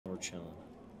chilling.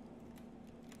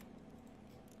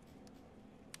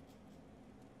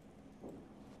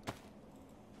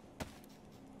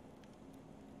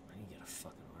 I need to get a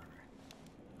fucking armor.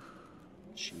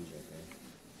 Shoes right there.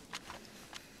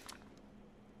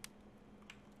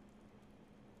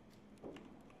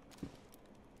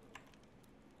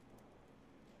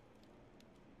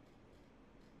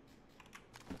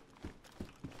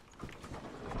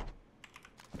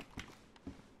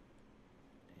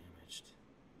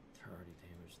 They're already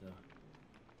damaged though.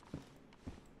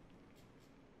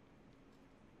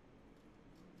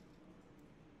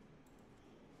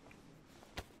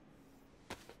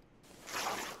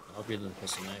 I hope you're the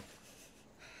pistol knife.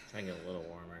 Try and get a little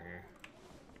warmer here.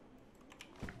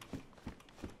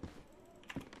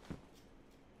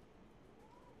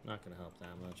 Not gonna help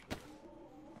that much, but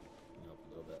can help a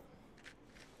little bit.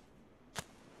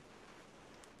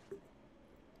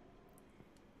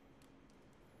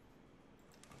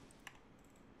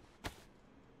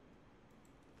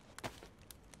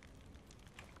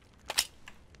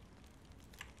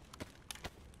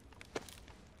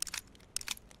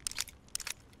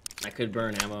 I could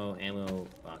burn ammo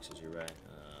boxes, you're right.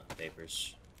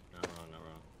 Papers. Not wrong, not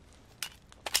wrong.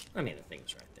 I mean, the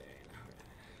thing's right there,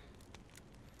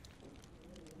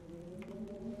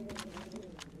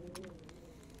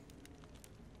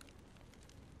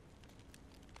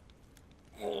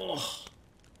 you know. Oh.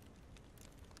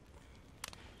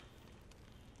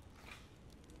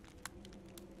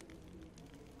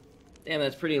 Damn,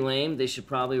 that's pretty lame. They should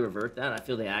probably revert that. I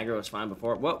feel the aggro was fine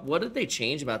before. What did they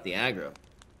change about the aggro?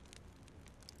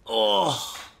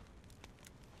 Oh.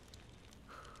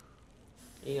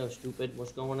 Hey, yo, stupid.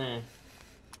 What's going on?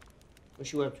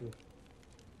 What you up to?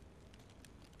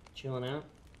 Chilling out?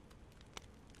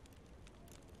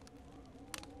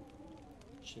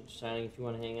 Deciding if you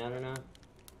want to hang out or not?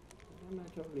 I'm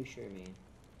not totally sure, man.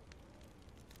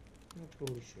 I'm not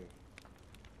totally sure.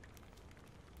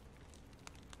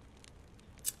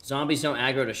 Zombies don't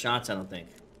aggro to shots, I don't think.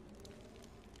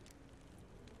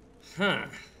 Huh.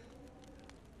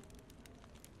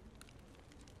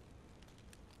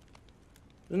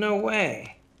 No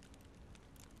way.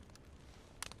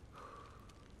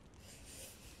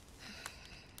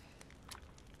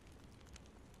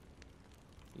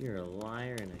 You're a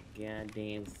liar and a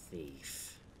goddamn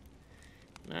thief.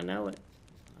 And I know it.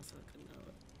 I fucking know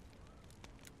it.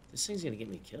 This thing's gonna get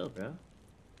me killed, bro.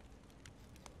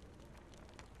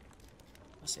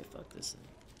 I say fuck this thing.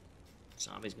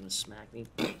 Zombie's gonna smack me.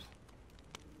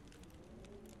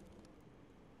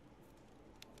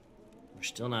 We're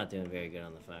still not doing very good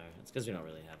on the fire. It's because we don't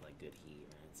really have like good heat,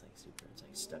 right? It's like super, it's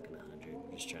like stuck in 100.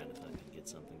 We're just trying to fucking get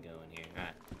something going here.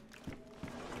 Alright.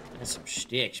 That's some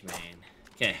shticks, man.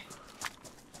 Okay.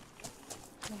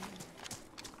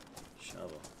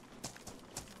 Shovel.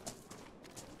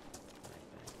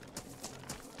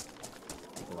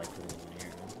 People like putting them in here,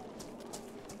 huh?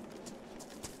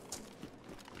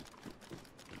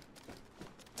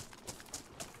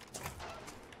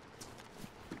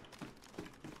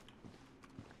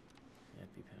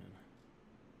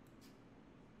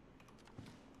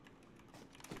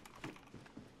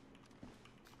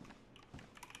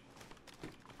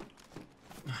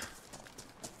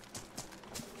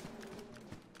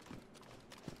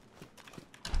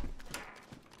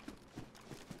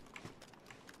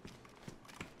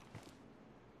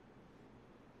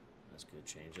 Good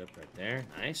change up right there.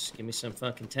 Nice. Give me some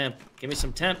fucking temp. Give me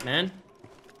some temp, man.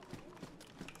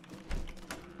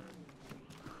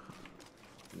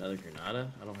 Another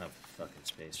Granada? I don't have fucking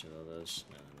space for those.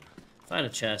 No, no. If I had a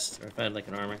chest, or if I had like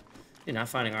an armor. Dude, not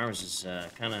finding armors is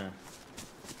kind of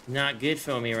not good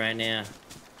for me right now.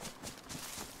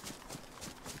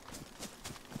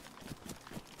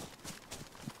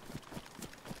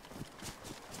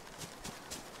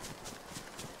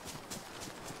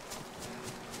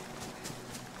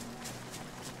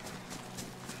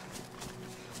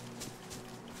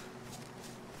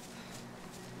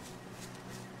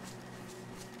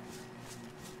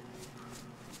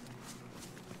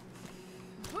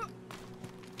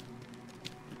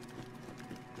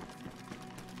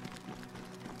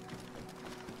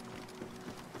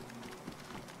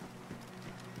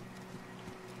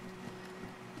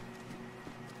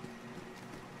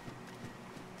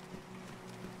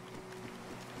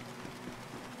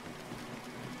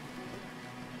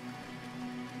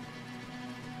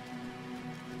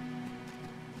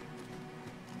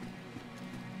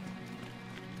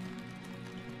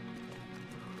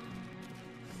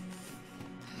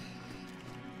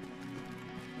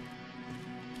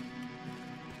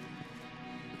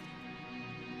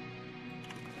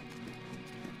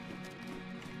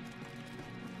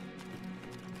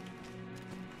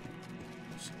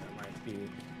 be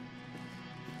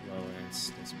low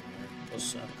ends, doesn't matter. They'll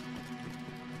suck.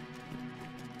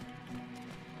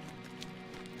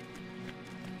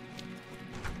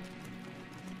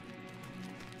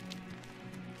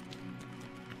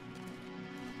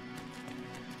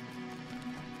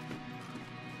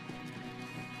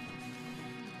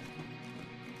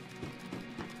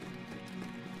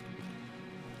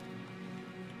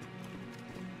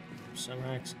 Some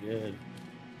hack's good.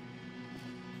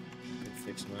 Can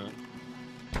fix them out.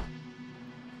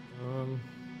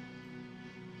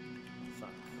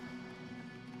 Fuck.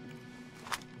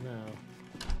 No.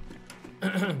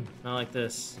 Not like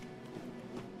this.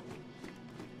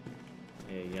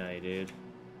 Yeah, dude.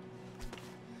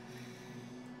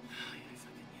 Oh, yeah,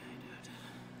 fucking yeah, dude.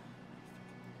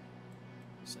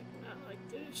 It's like, not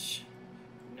like this.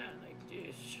 Not like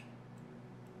this.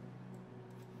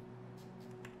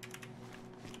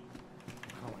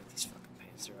 I don't like these fucking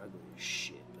pants. They're ugly as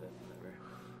shit, but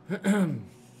whatever.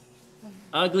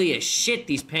 Ugly as shit,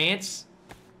 these pants.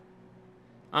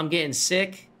 I'm getting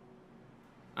sick.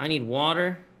 I need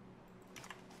water.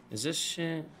 Is this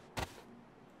shit?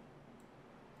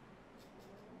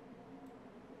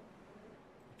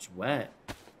 It's wet.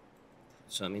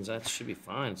 So that means that should be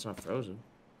fine. It's not frozen.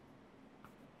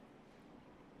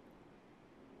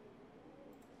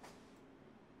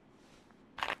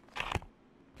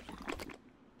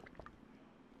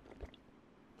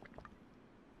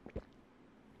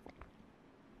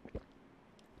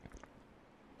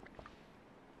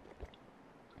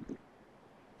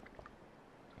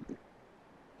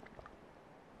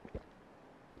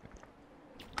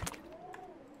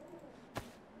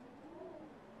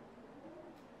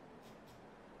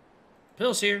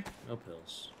 Pills here. No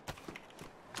pills.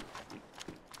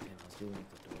 Damn, I was doing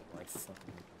the door wide fucking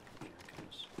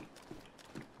jackass.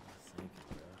 Thank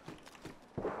you,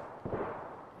 bro.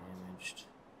 Damaged.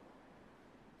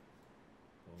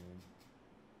 Boom.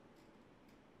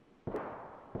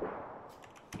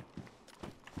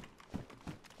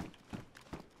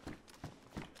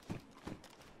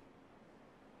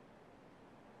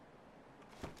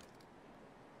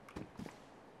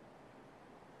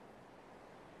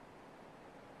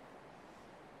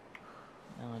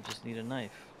 Now I just need a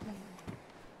knife.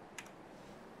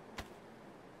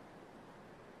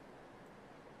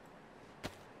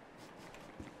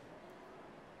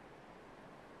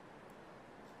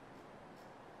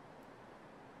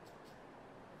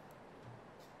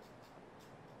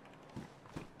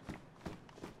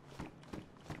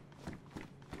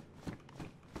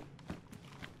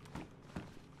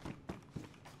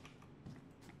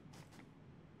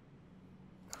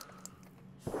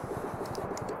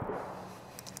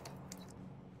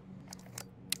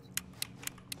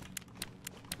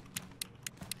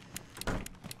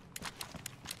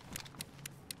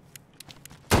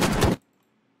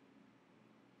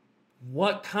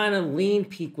 What kind of lean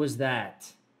peak was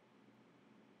that?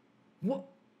 What?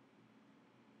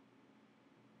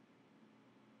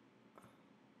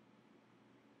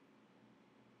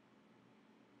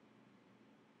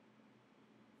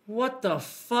 What the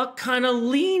fuck kind of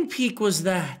lean peak was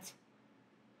that?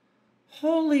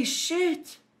 Holy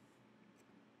shit.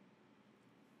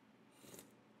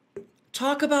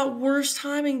 Talk about worst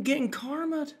time and getting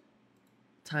karma'd.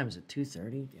 Time is it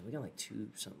 2:30? Yeah, we got like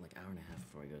something like hour and a half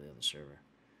before we go to the other server.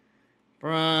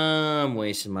 Bro, I'm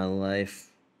wasting my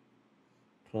life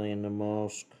playing the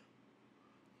mosque.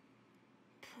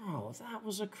 Bro, that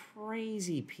was a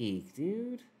crazy peak,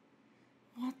 dude.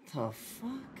 What the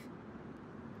fuck?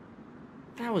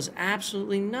 That was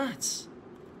absolutely nuts.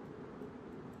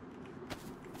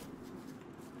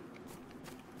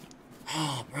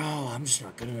 Oh, bro, I'm just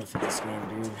not good enough at this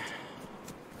game, dude.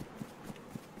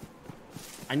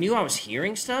 I knew I was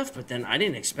hearing stuff, but then I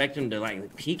didn't expect him to,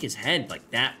 like, peek his head,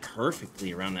 like, that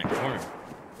perfectly around that corner.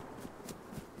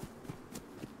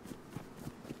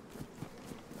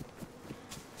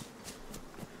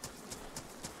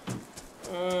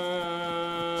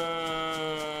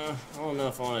 I don't know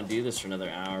if I want to do this for another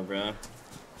hour, bro.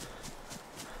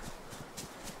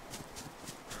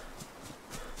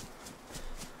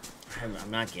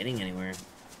 I'm not getting anywhere.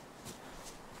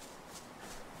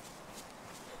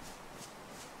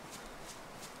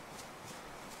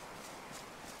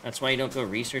 That's why you don't go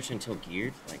research until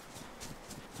geared? Like,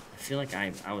 I feel like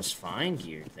I was fine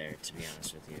geared there, to be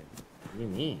honest with you. What do you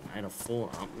mean? I had a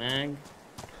full ump mag.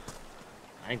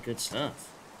 I had good stuff.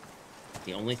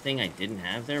 The only thing I didn't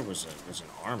have there was an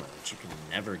armor, which you can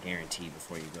never guarantee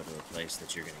before you go to a place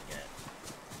that you're gonna get.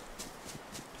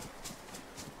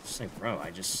 It's like, bro,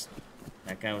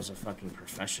 that guy was a fucking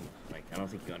professional. Like, I don't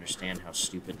think you understand how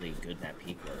stupidly good that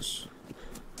peak was.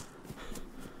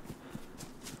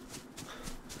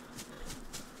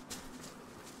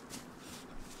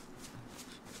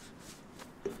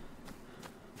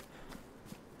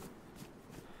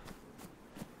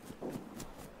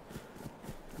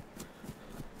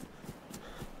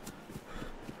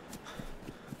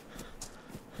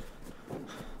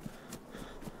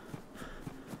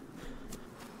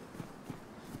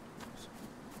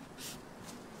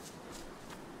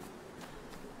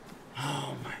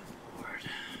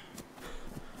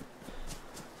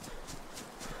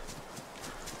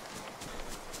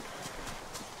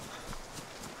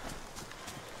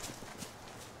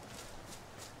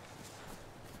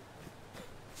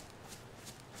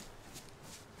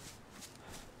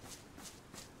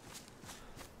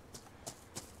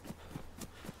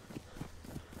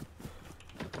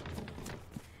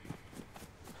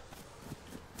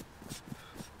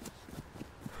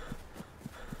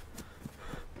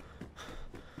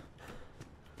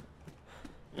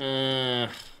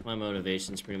 My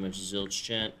motivation's pretty much zilch,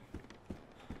 chat.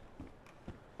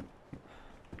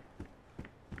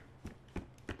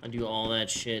 I do all that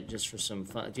shit just for some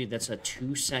fun. Dude, that's a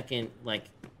 2-second, like,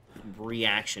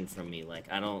 reaction from me.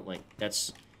 Like, I don't, like,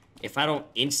 that's... If I don't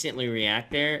instantly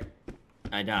react there,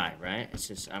 I die, right? It's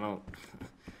just, I don't...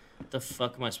 What the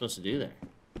fuck am I supposed to do there?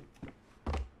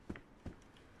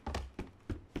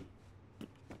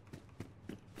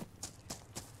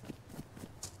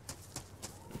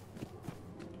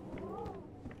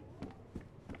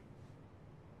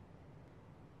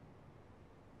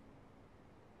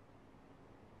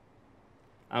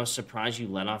 I was surprised you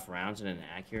let off rounds in an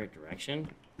accurate direction.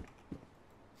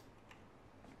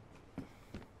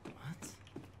 What?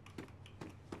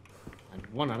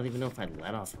 One, I don't even know if I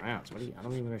let off rounds. What do you, I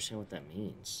don't even understand what that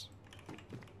means.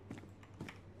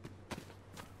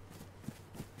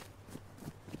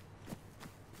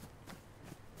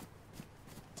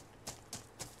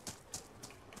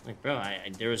 Like, bro,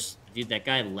 there was... Dude, that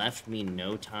guy left me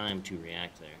no time to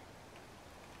react there.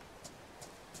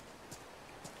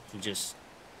 He just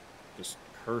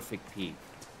perfect peek.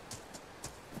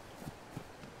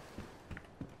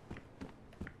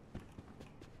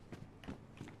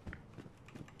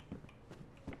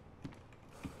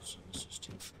 So this is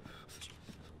too damaged.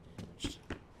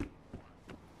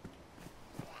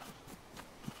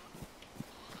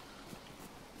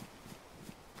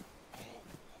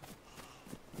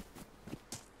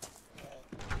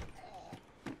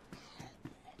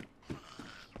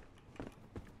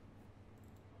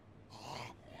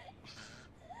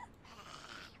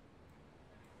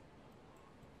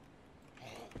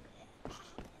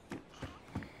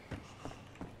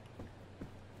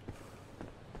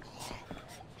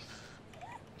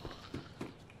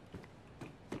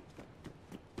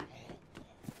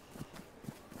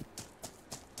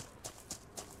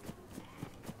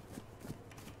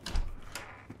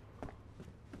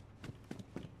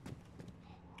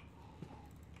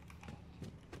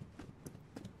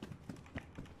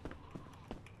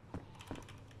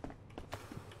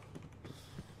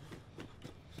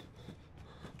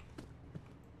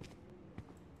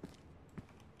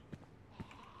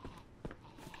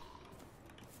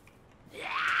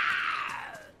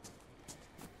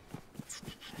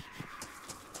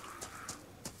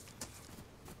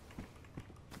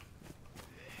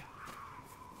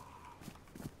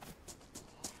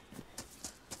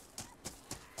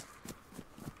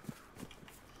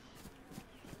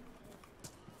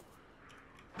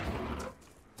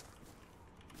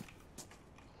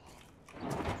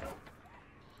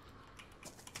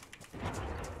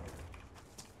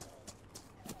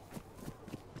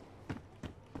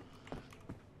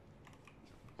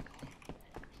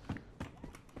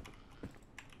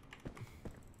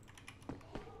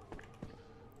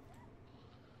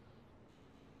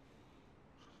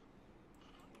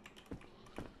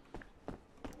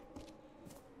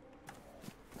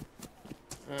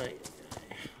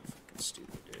 Fucking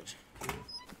stupid, dude.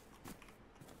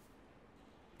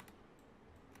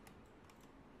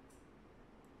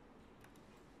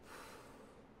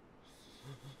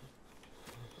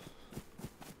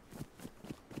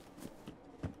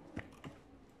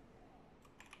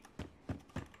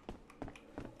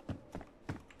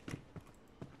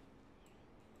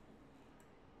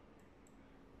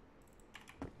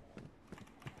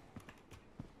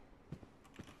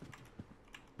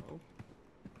 Oh.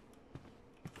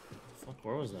 Fuck,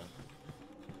 where was that?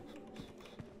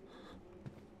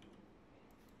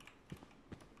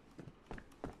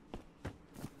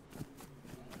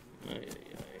 Ay, ay,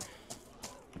 ay.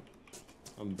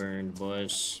 I'm burned,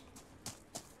 boys.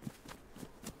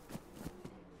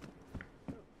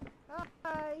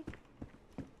 Hi.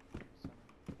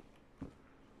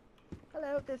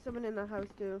 Hello, there's someone in the house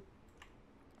too.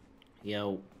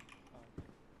 Yo.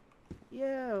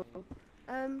 Yo.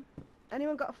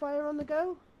 Anyone got a fire on the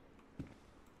go?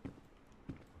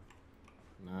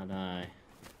 Not I.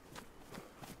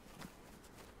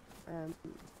 Do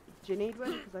you need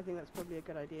one? Because I think that's probably a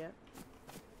good idea.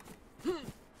 Fire.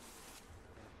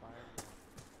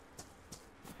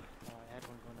 Oh, I had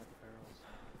one going at the barrels.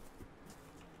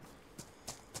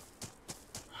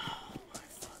 Oh my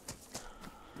fucking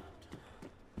god.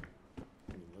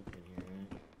 Let me look in here, right?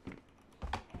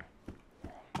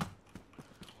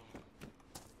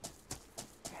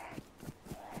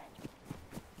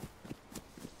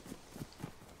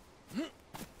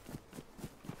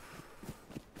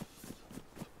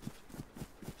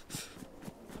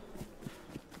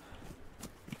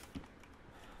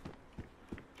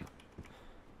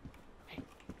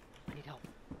 I need help.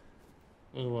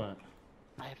 With what?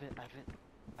 I have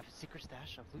a secret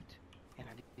stash of loot. and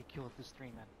I need to kill this 3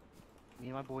 man. Me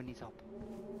and my boy needs help.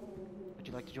 Would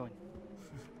you like to join?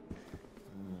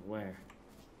 Where?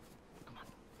 Come on,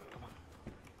 come on.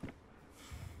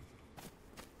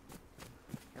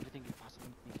 Everything you possibly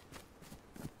need.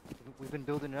 We've been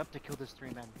building it up to kill this 3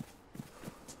 man.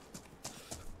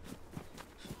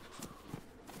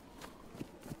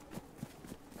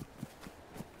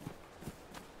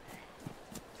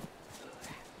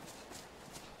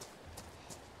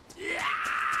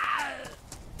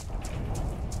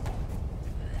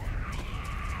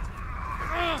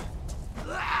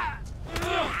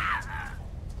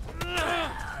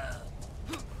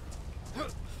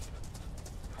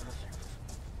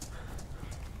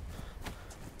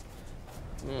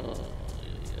 Oh,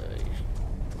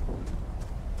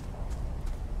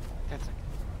 10 seconds.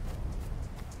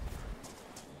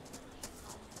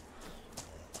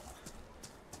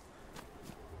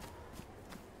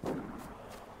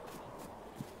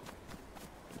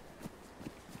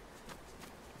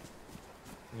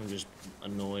 I'm just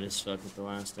annoyed as fuck with the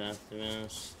last half, to be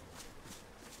honest.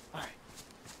 Alright.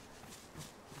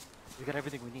 We got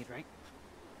everything we need, right?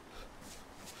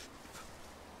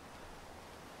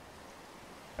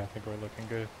 I think we're looking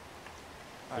good.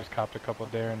 Alright. Just copped a couple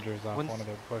derringers off When's- one of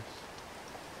their books.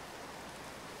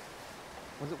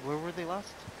 Where were they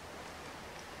last?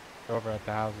 Over at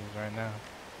the houses right now.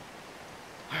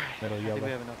 Alright. Middle I yellow. think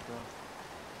we have enough, bro.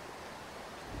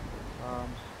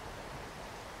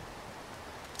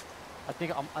 I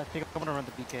think I'm gonna run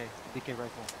the BK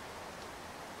rifle.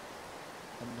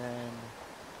 And then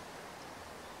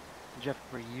Jeff,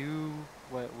 for you,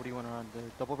 what do you want to run? The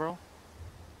double barrel?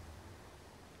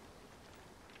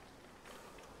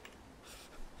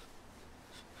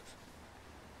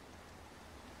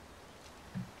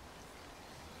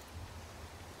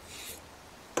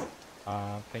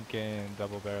 I'm thinking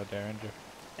double barrel derringer.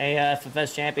 Hey,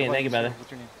 FFS champion, thank you, brother. What's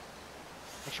your name?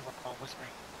 Make sure we're all whispering.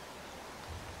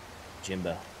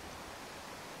 Jimbo.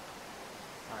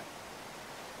 Alright.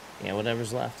 Yeah,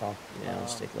 whatever's left, I'll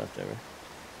stick leftover.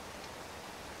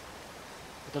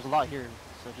 But there's a lot here,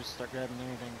 so just start grabbing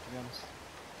anything, to be honest.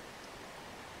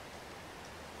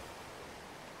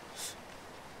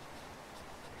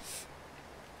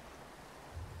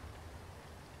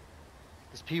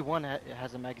 This P1 it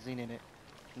has a magazine in it,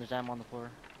 and there's ammo on the floor.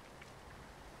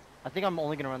 I think I'm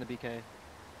only gonna run the BK.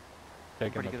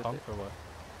 Taking pretty the good pump with or what?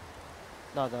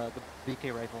 No, the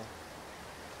BK rifle.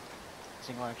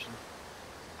 Single action.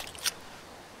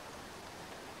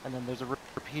 And then there's a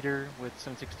repeater with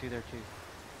 7.62 there too.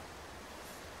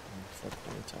 Fuck,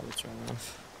 my tablet's right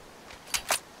off.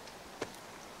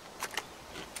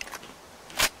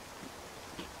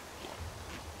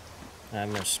 I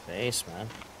have no space, man.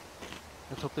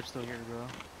 Let's hope they're still here, bro.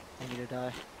 I need to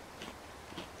die.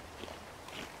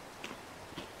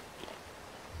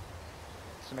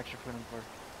 Some extra food on the floor.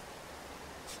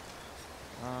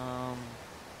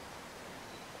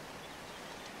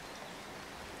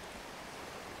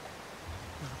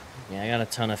 Yeah, I got a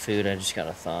ton of food, I just got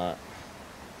a thought.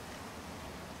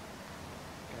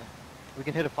 Okay. We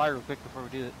can hit a fire real quick before we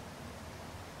do it.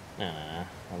 Nah,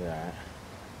 I'll be alright.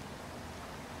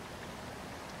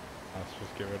 Let's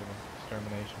just get rid of them.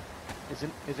 Extermination.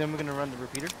 Is anyone gonna run the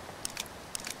repeater?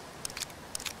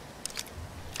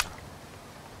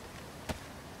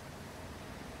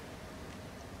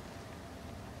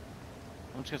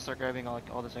 I'm just gonna start grabbing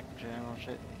all this extra ammo and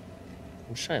shit.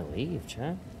 When should I leave,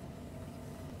 Chad?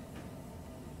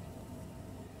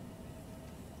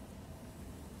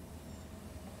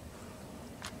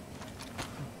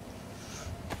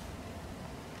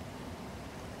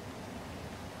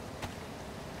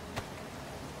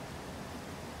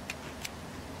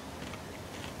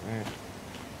 Alright.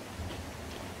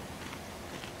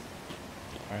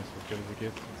 Alright, so as good as it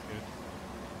gets, it's good.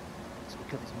 Let's go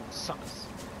kill these suckers.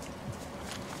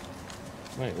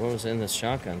 Wait, what was in this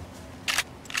shotgun?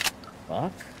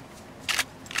 Buck?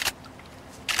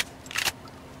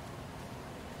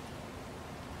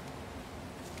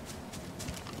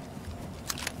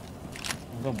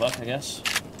 I'll go buck, I guess.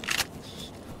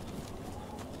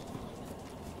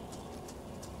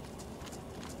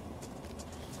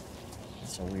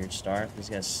 That's a weird start. These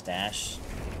guys stash.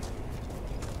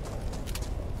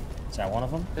 Is that one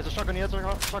of them? There's a shotgun, yeah, there's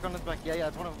a shotgun in the back. Yeah,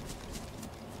 it's one of them.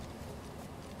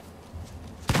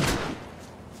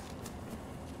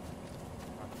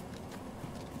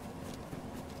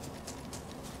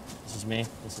 This is me.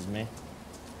 This is me.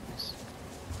 Nice.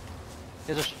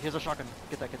 Here's a shotgun.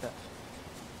 Get that.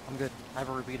 I'm good. I have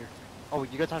a repeater. Oh,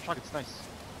 you guys have shotguns. Nice.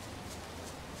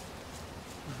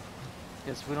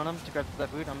 There's food on them to grab that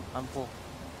food. I'm full.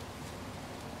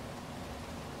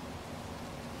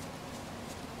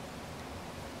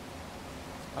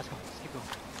 Let's go. Let's keep going.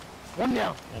 One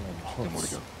down. Two more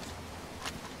to go.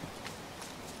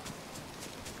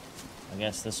 I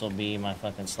guess this will be my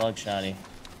fucking slug shotty.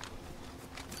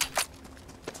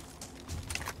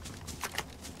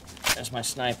 There's my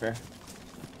sniper.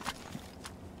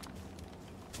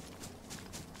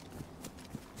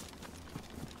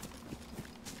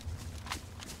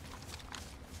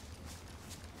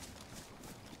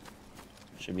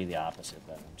 Should be the opposite,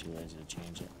 but I'm too lazy to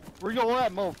change it. Where y'all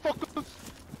at, motherfuckers?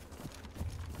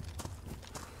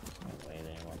 Wait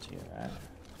anymore to your right.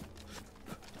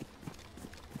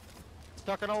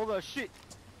 Talking all that shit.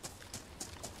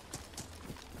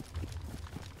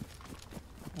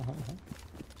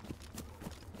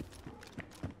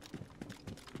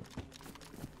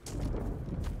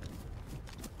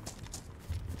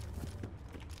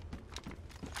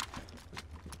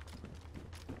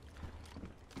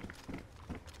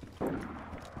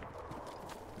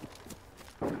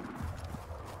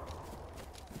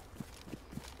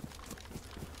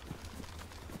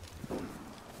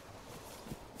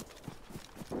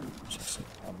 Just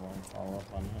I won't follow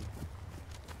up on him.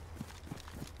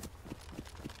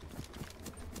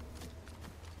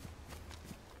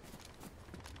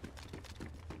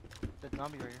 That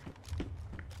zombie right here.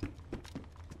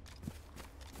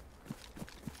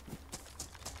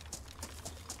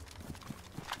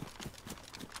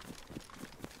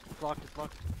 It's locked, it's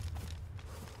locked.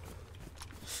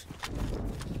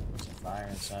 There's a fire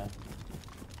inside.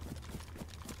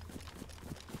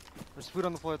 There's food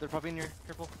on the floor, they're probably in here.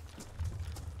 Careful.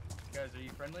 Guys, are you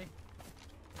friendly?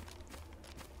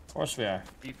 Of course we are.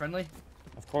 Are you friendly?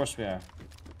 Of course we are.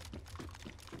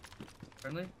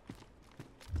 Friendly?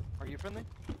 Are you friendly?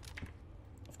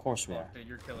 Of course we are. Dude,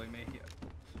 you're killing me.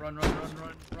 Run, run, run,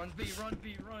 run. Run, B, run,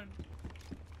 B, run.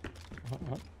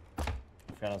 I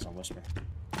forgot I was on whisper.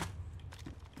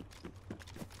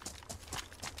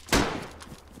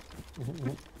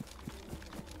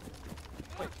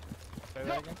 Say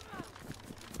that again?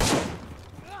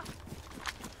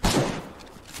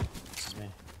 This is me.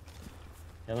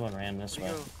 The other one ran this Here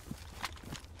way. you go.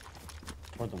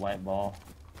 Toward the white ball.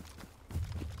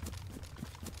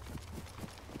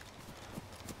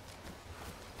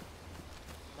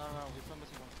 No, no, we're still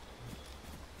missing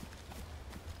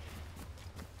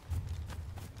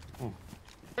one.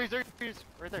 There he is,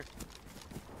 right there.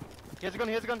 He has a gun,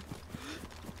 he has a gun.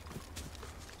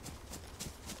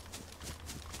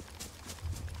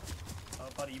 Oh,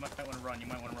 buddy, you might want to run. You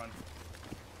might want to run.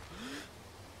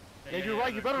 Yeah, you're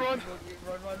right, you better run.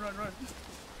 Run, run, run, run.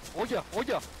 Oh yeah, oh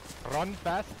yeah. Run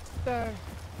faster!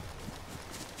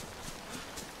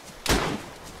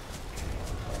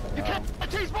 You can't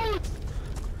chase bullets!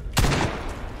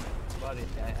 Buddy,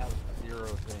 I have 0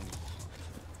 things.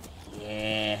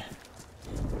 Yeah.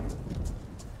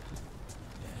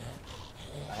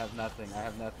 I have nothing. I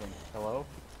have nothing. Hello?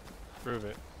 Prove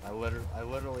it. I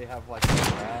literally have like a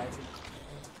rag.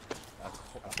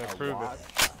 said prove it. watch.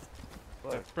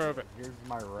 Look, Let's prove it. here's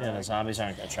my rag. Yeah, the zombies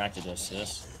aren't attracted to us to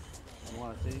this. You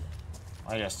want to see?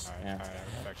 I guess, Alright, yeah. alright, I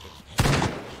respect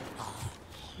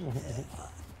it.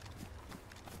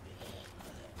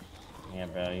 Yeah,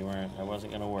 bro, you weren't. That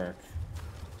wasn't gonna work.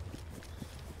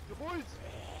 Yo, boys!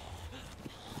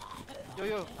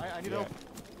 Yo, I need Yeah. help.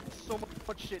 So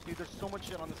much shit, dude. There's so much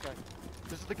shit on this guy.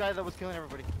 This is the guy that was killing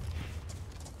everybody.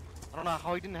 I don't know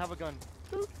how he didn't have a gun.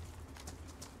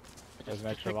 There's an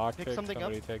extra pick lockpick. something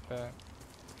up. Somebody take that.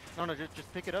 No,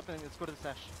 just pick it up and let's go to the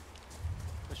stash.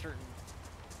 The shirt.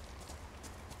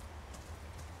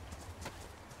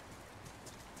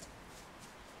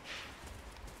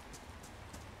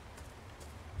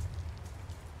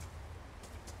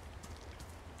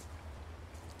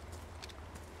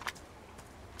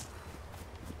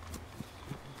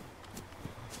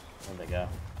 Where'd they go?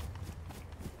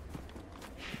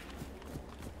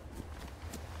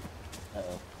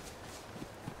 Uh-oh.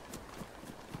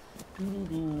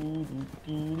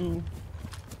 Doo-doo-doo-doo-doo-doo.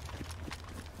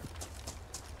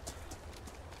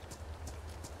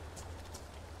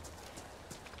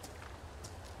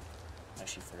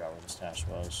 Actually forgot where the stash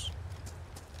was.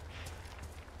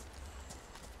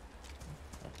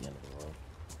 At the end of the road.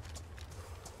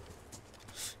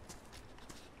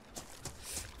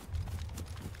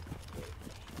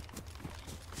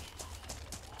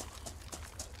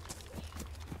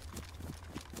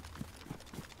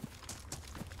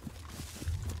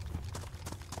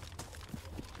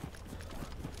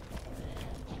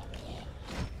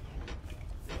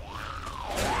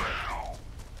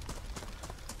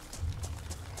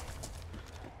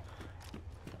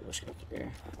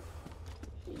 Here.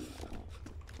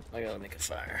 I gotta make a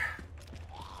fire.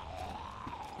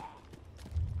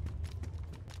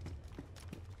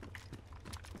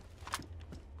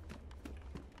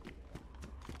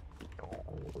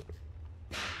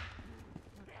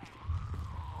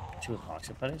 Two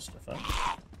oxy putties? The fuck?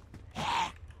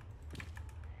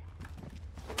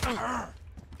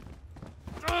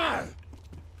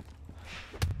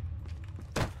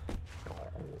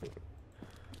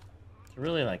 It's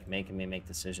really like making me make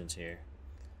decisions here.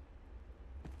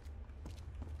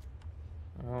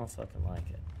 I don't fucking like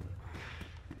it.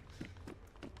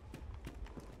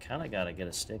 Kinda gotta get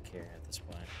a stick here at this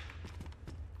point.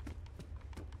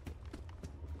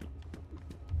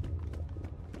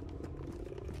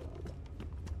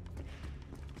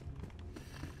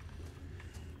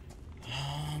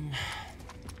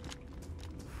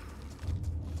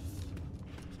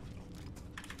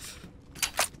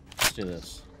 Let's do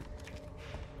this.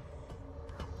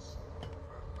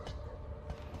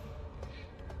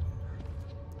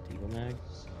 Deagle mag?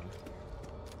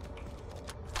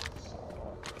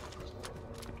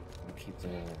 I'll keep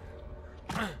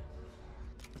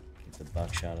the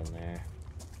buckshot in there.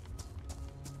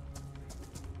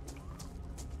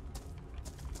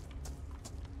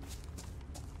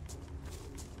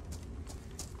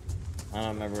 I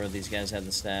don't remember where these guys had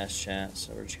the stash chat,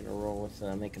 so we're just gonna roll with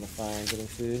making a fire and getting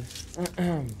food.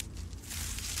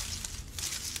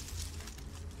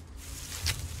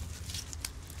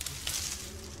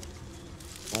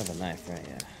 I have a knife, right?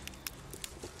 Yeah.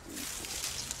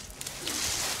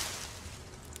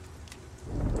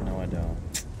 No, I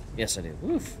don't. Yes, I do.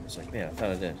 Woof! It's like, yeah, I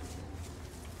thought I did.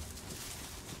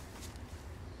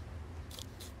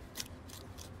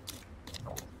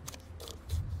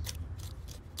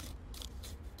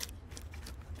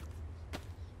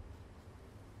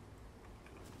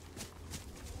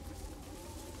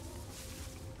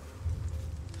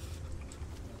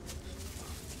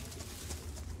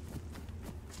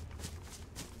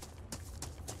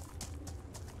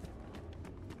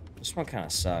 This one kind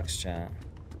of sucks, chat.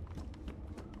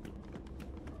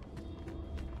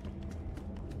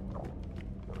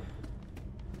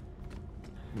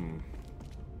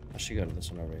 I should go to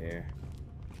this one over here.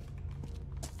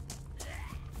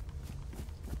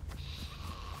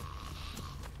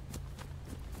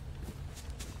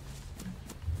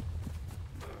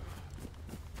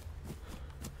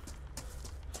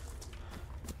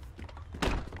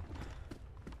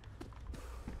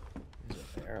 There's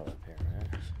a barrel up here, right?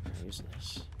 I'm using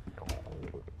this.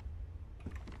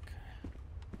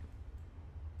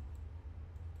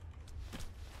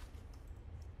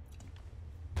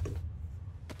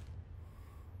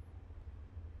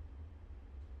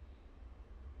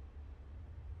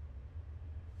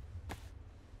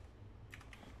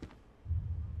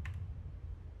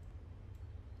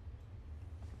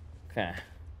 Okay.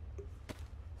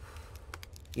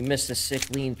 You missed a sick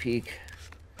lean peak.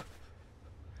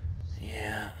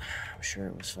 Yeah, I'm sure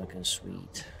it was fucking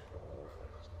sweet.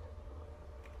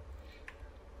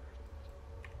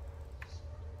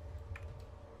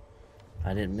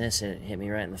 I didn't miss it. It hit me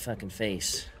right in the fucking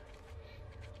face.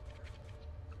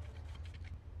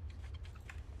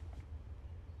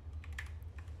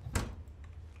 You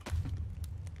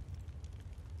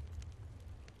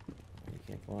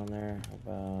can't go on there.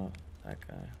 How about that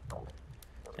guy?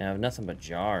 Yeah, I have nothing but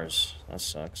jars. That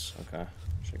sucks. Okay.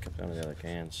 Should have kept going to the other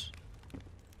cans.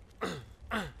 Okay.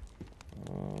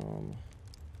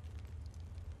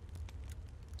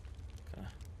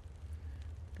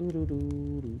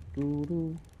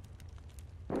 Doo-doo-doo-doo-doo-doo.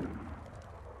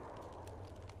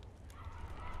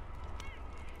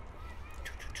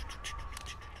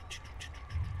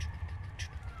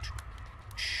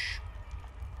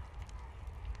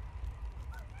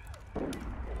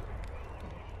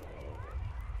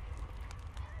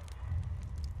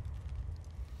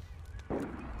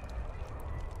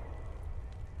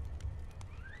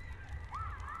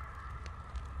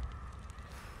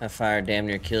 That fire damn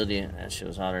near killed you. That shit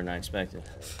was hotter than I expected.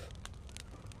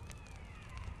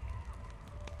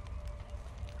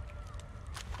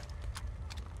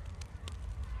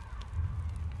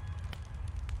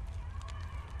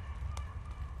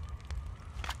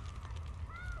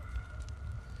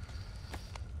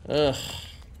 Ugh.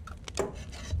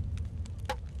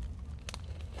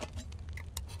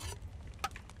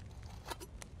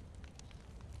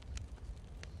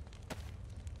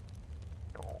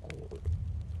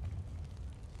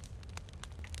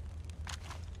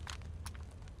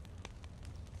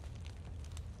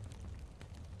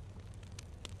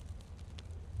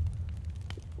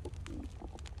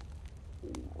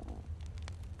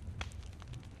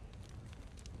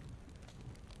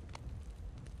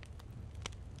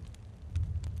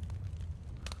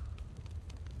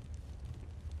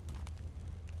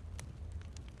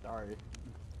 Sorry.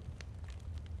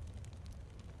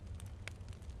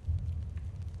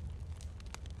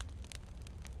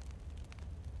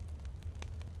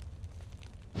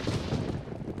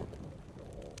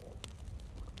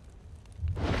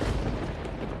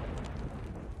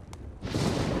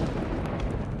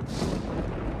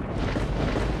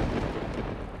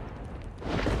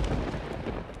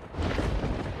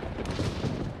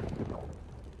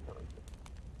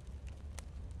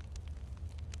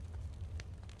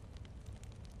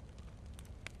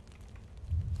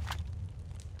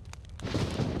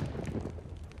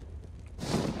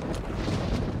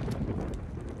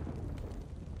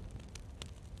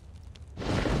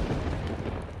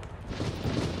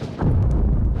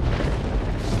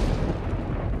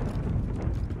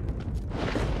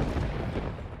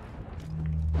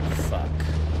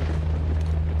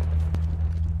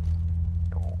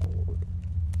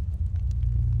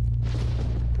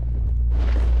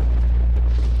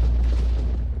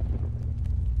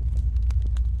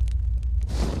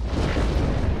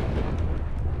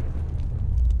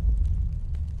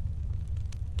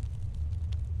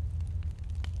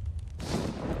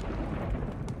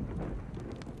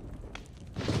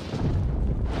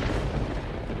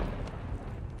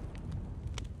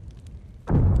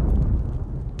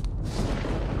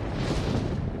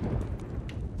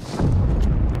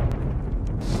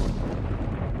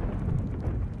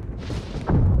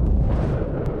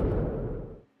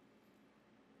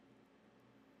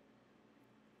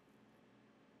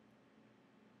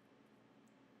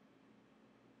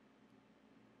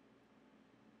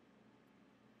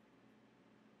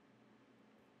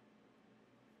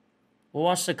 We'll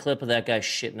watch the clip of that guy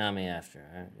shitting on me after.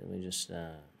 All right, let me just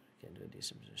get into a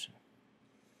decent position.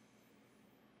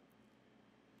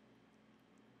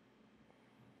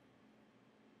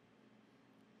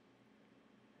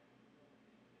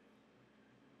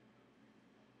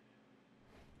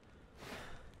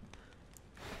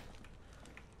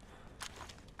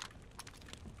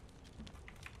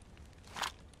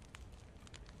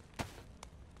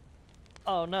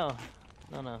 Oh no,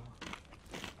 no.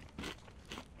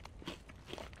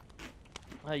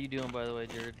 How you doing, by the way,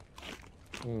 Jared?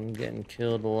 I'm getting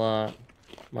killed a lot.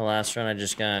 My last run, I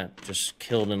just got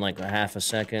killed in like a half a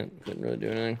second. Couldn't really do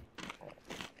anything.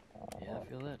 Yeah, I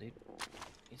feel that, dude.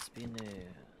 It's been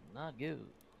not good,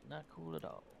 not cool at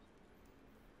all.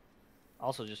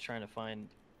 Also, just trying to find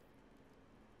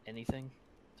anything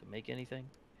to make anything.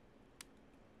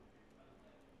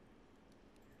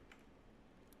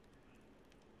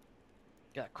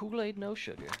 Got Kool-Aid, no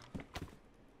sugar.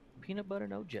 Peanut butter,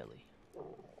 no jelly.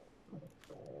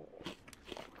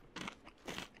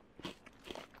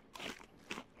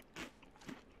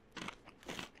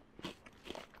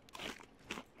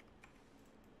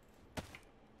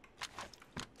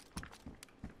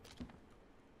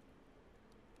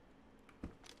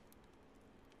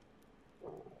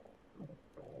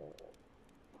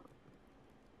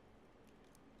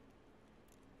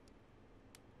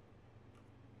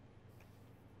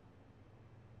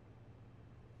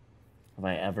 Have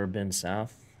I ever been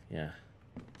south? Yeah.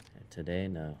 Today,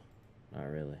 no. Not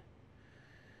really.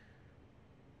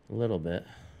 A little bit.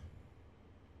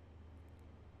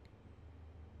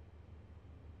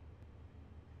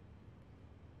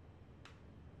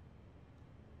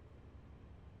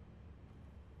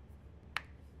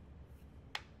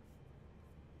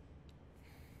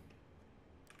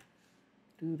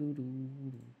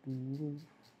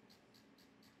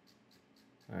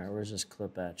 Alright, where's this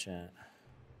clip at, chat?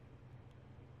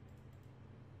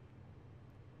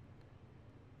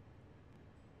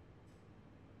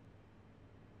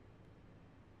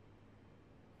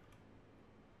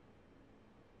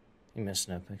 You missed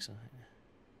no pixel.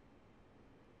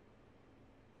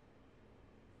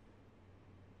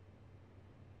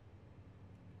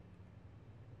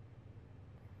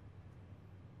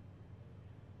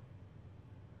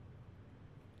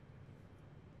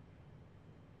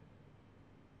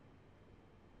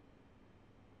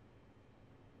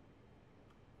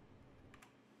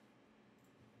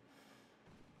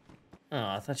 Oh,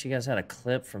 I thought you guys had a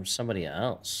clip from somebody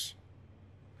else.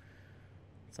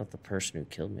 I thought the person who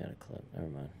killed me had a clip. Never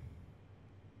mind.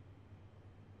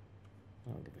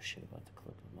 I don't give a shit about the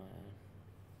clip of my own.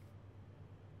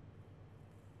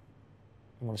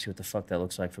 I want to see what the fuck that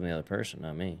looks like from the other person,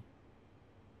 not me.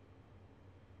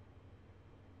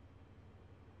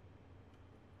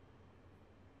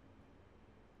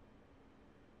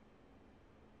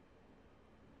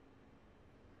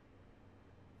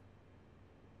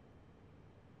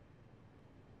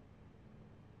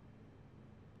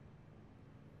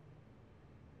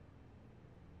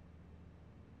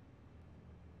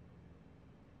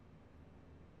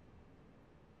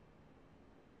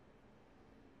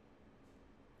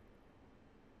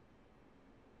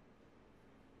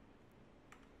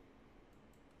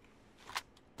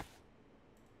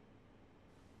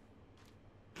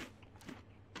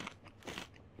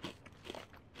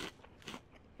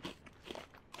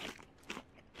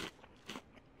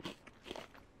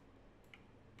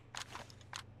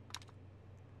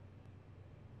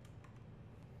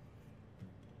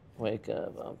 Wake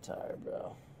up, I'm tired,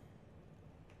 bro.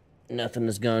 Nothing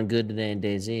has gone good today in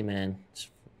DayZ, man. It's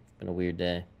been a weird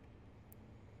day.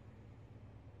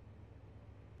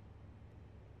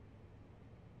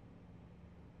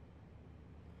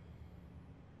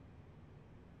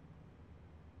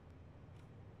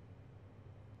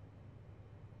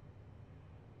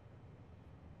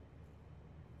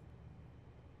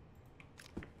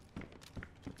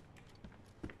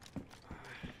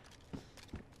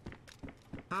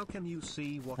 How can you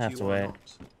see what Have you to are wait.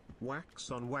 not?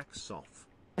 Wax on, wax off.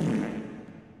 I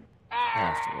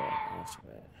have to wait. I have to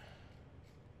wait.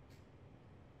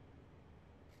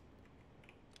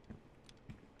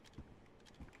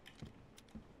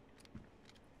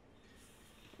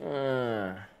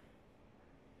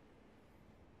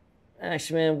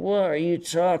 Actually, man, what are you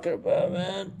talking about,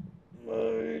 man? What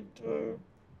are you talking?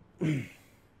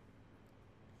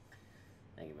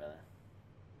 Thank you, brother.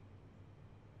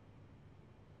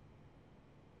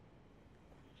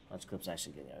 This clip's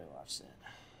actually good. Yeah, we watched it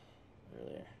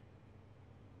earlier.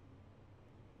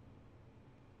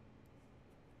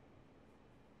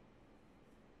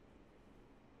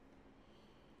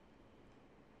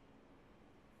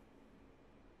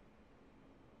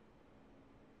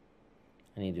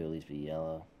 I need to at least be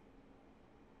yellow.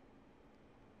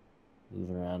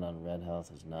 Moving around on red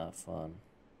health is not fun.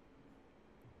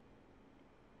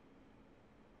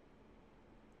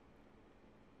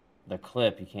 The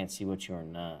clip, you can't see what you are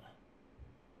not.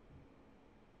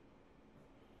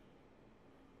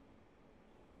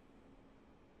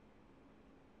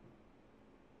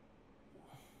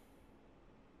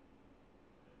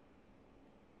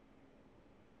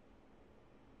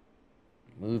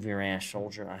 Move your ass,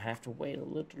 soldier. I have to wait a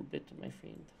little bit, my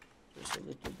friend. Just a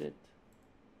little bit.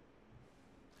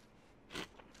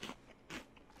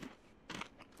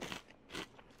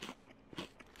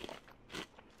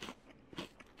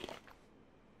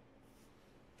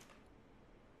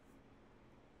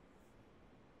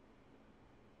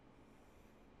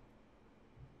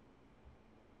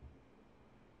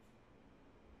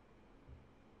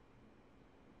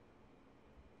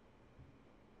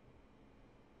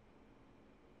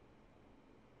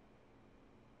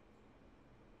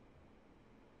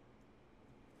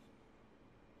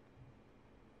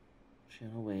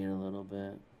 Should wait a little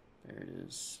bit. There it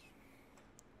is.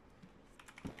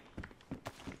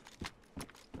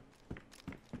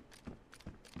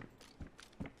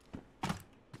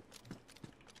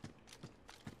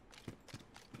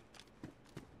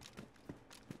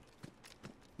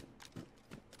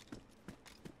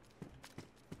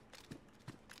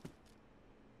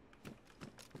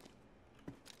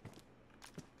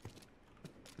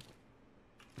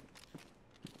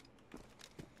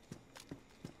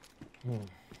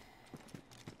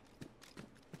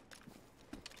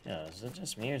 Yeah, is it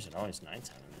just me or is it always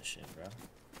nighttime in this shit, bro?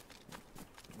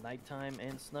 Nighttime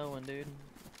and snowing, dude.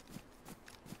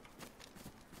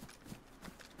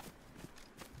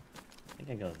 I think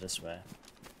I go this way.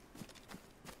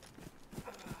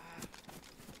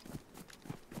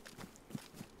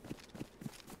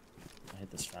 I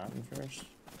hit this fountain first.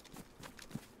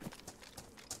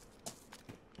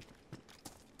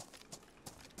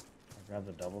 I grab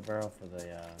the double barrel for the,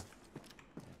 yeah,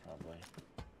 probably.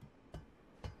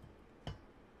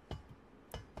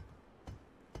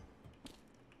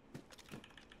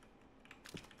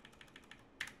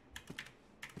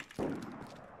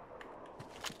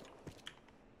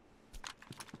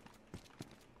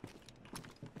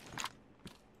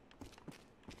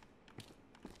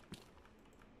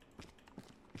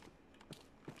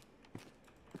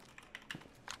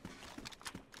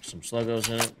 Some sluggos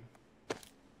in it.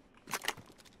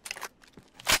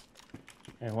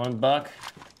 And one buck.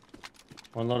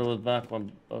 One loaded with buck,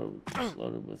 one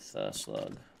loaded with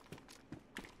slug.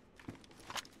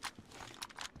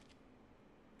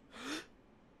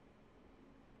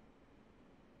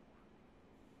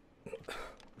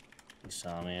 He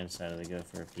saw me and decided to go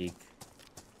for a peek.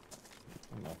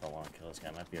 I don't know if I want to kill this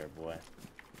guy. Might be our boy.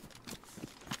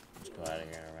 Let's go out of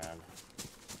here and around.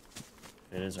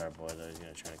 If it is our boy, though, he's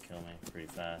gonna try to kill me pretty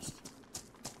fast.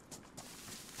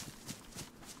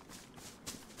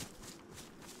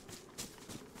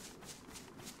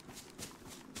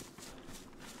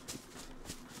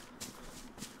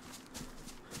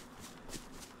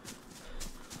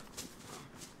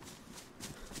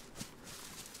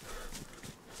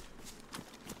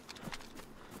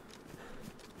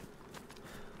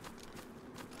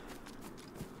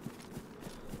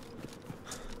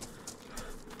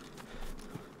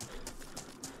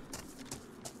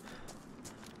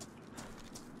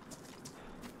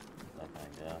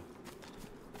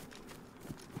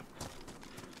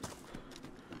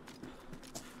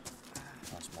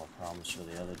 For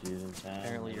the other dude in town.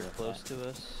 Apparently you're close to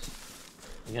us.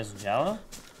 You guys in Jalo?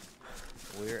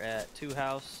 We're at 2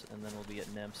 House, and then we'll be at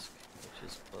Nemsk, which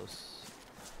is close.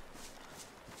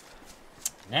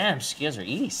 Nemsk, you guys are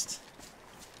east.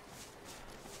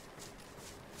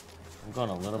 I'm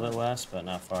going a little bit west, but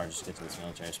not far. Just get to this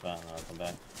military spot, and then I'll come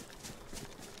back.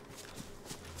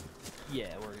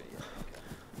 Yeah, we're good. Yeah, okay.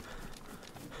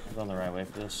 I'm going the right way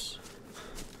for this.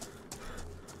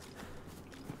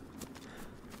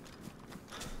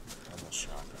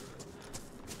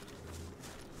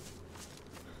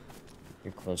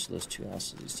 You're close to those 2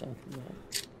 houses he's talking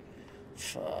about.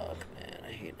 Fuck, man.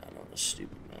 I hate not on this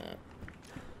stupid map.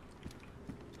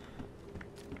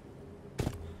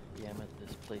 Yeah, I'm at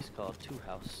this place called 2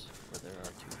 House, where there are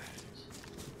 2 houses.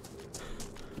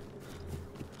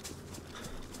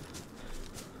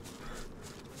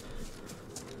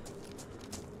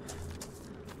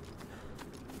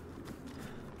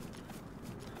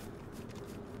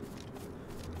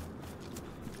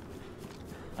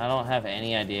 I don't have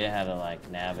any idea how to, like,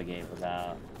 navigate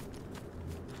without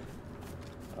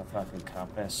a fucking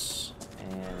compass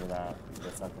and without to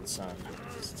the fucking sun.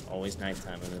 It's always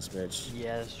nighttime in this bitch.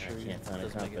 Yeah, that's true. I can't find a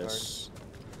Does make it hard. compass.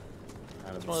 Out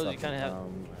of It's the one of those you fucking kinda have-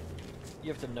 dome.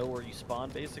 You have to know where you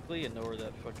spawn, basically, and know where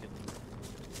that fucking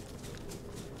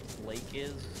lake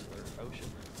is, or ocean.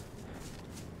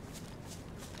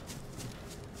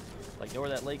 Like, know where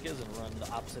that lake is and run the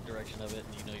opposite direction of it,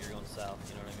 and you know you're going south,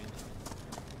 you know what I mean?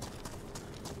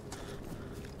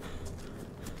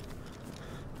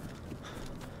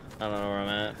 I don't know where I'm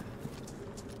at.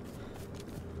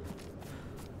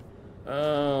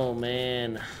 Oh,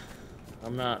 man.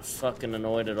 I'm not fucking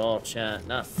annoyed at all, chat.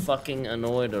 Not fucking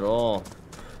annoyed at all.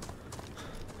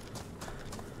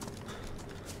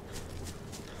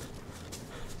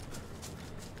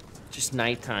 Just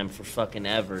nighttime for fucking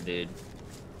ever, dude.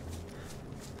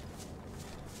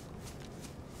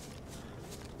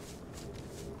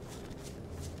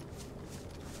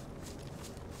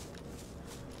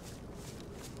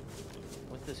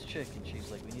 With this chick, and she's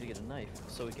like, we need to get a knife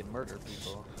so we can murder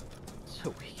people.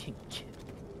 So we can get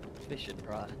fishing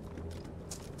rod.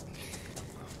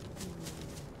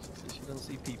 She doesn't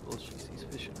see people, she sees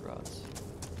fishing rods.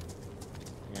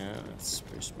 Yeah, that's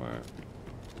pretty smart.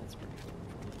 That's pretty fun.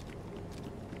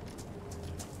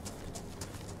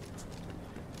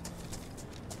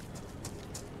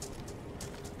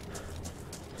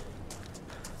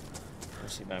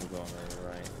 Let's see if I'm going the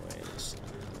right way this time.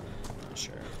 I'm not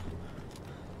sure.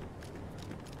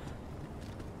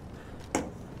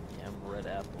 Yeah, I'm red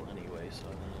apple anyway, so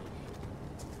I'm gonna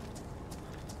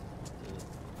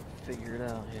have to figure it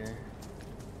out here.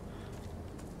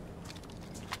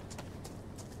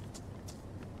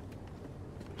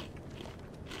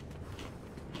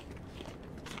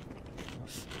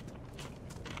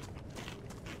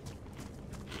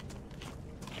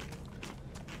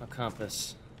 A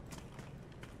compass.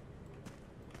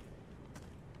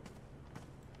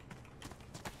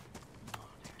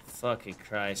 Fucking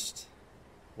Christ.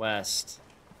 West.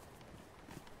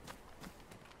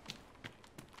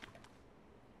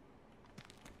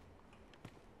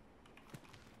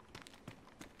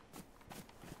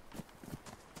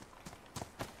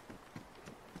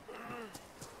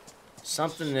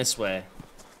 Something this way.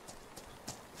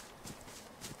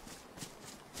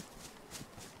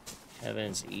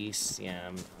 Kevin's east. Yeah,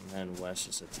 I'm heading west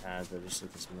just a tad, but just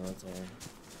at this military.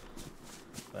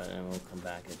 But then we'll come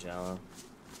back at Jello.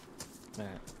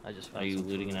 Alright, I just found Are you some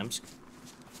looting food. an Emsk?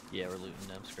 Yeah, we're looting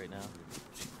Nemsk right now.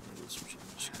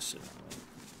 Just sit on it.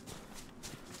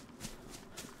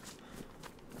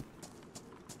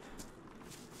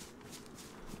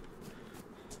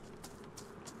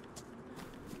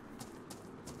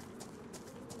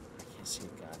 I can't see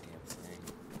a goddamn thing.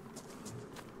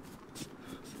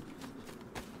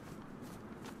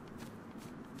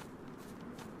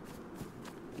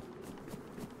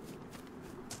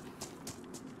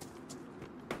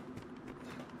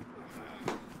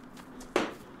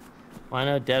 Why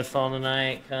no Deadfall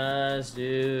tonight? Cause,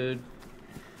 dude,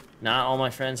 not all my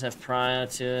friends have prior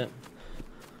to it.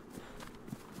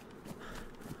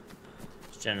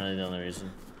 It's generally the only reason.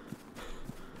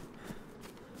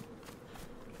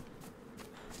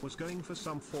 Was going for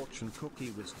some fortune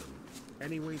cookie wisdom.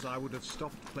 Anyways, I would have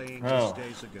stopped playing Oh. this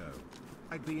days ago.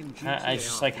 I'd be in GTA. I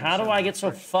just like, how do I get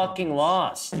so fucking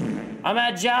lost? I'm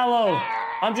at Jallo.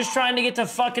 I'm just trying to get to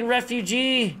fucking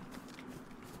refugee.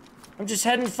 I'm just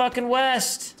heading fucking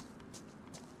west.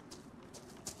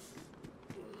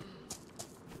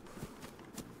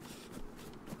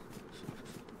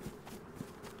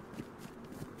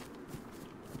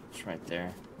 It's right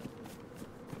there.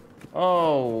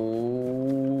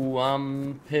 Oh,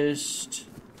 I'm pissed.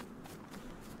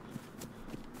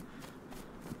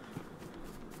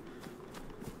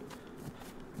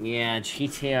 Yeah,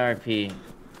 GTRP.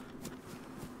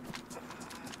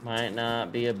 Might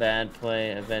not be a bad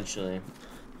play eventually.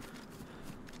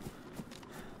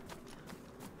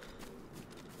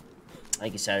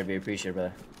 Thank you, Saturday. Appreciate it,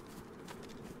 brother.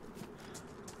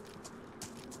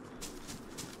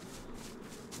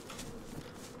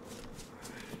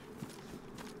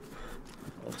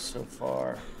 Looks so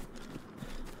far.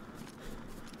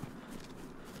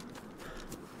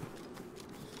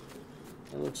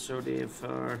 It looks so damn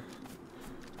far.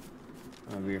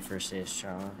 I'll be your first day as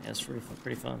Charlie. Yeah, it's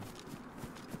pretty fun.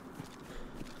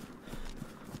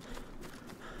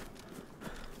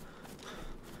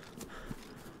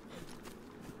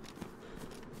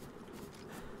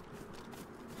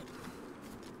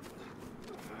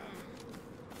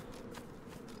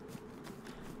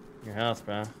 Your health,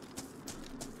 bro.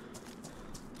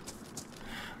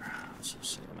 I'm so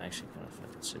sick. I'm actually kind of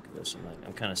fucking sick of this.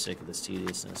 I'm kind of sick of this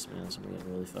tediousness, man. So I'm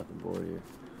getting really fucking bored here.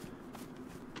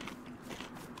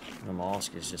 The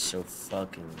mollusk is just so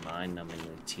fucking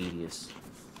mind-numbingly tedious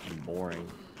and boring.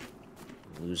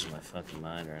 I'm losing my fucking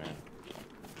mind right now.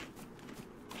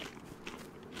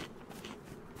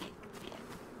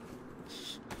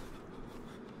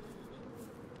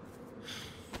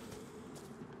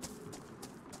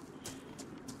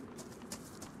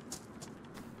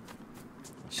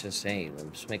 Let's just say,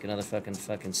 let's make another fucking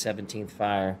 17th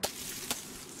fire.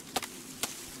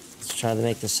 Let's try to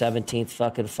make the 17th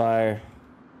fucking fire.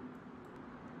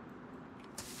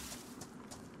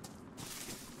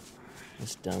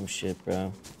 This dumb shit,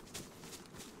 bro.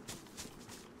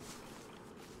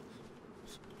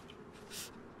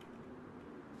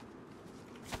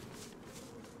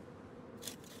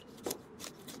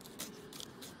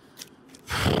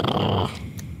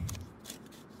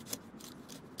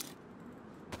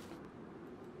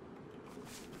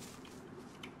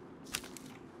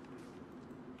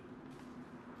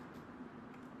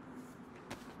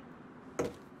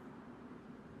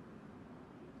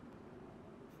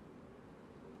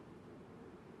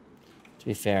 To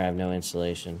be fair, I have no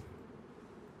insulation.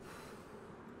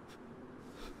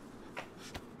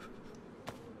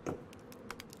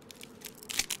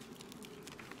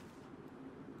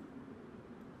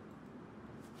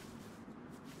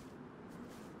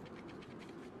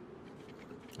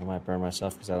 I might burn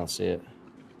myself because I don't see it.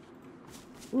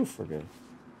 Oof, we're good.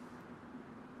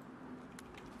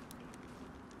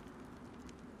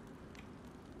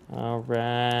 All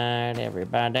right,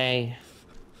 everybody.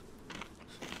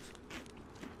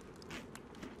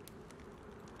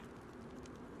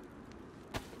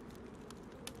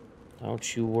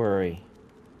 Don't you worry.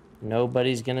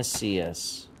 Nobody's gonna see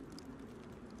us.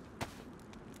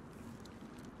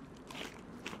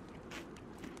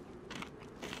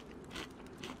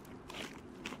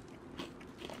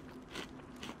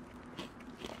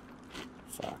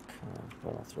 Fuck.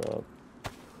 I'll throw up.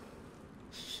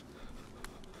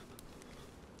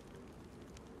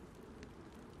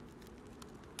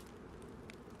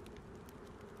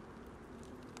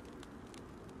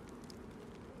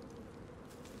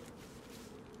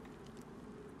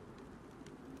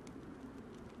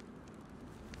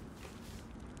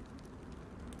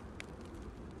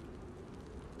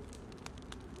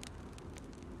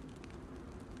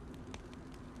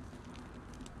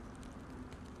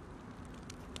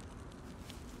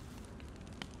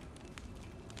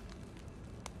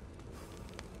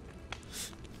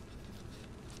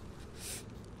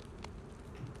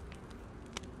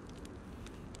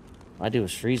 My dude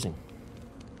was freezing.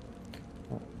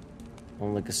 I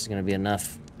don't think this is gonna be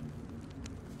enough.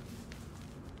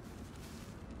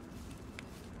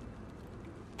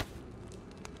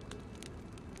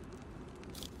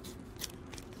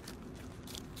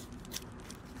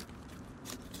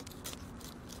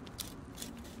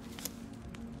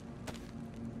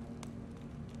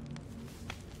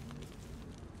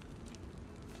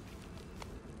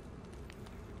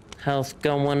 Health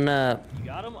going up. You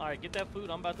got him? Alright, get that food.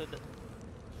 I'm about to...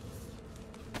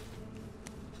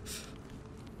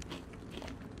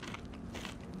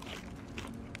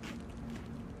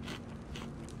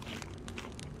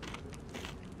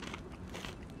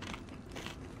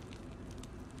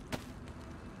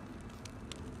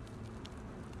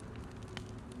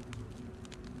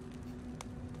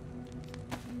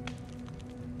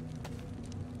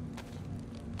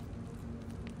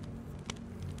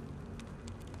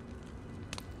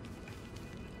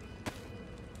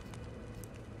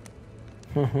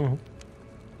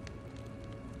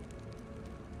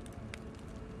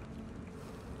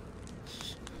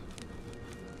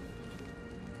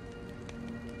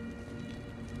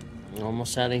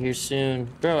 Almost out of here soon.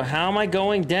 Bro, how am I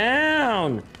going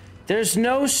down? There's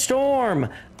no storm.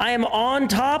 I am on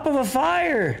top of a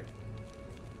fire.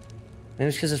 Maybe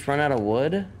it's because it's run out of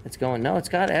wood. It's going, no, it's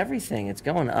got everything. It's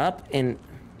going up and...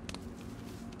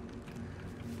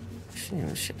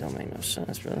 This shit don't make no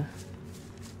sense, brother.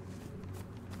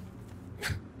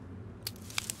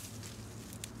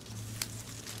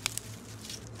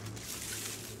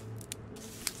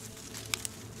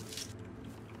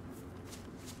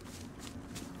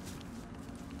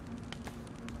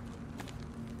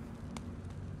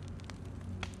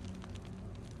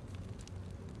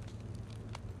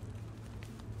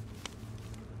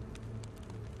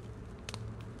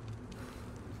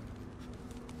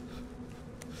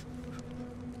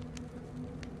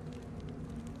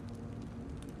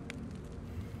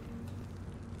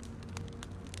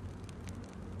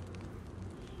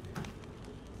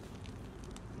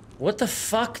 What the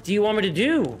fuck do you want me to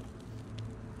do?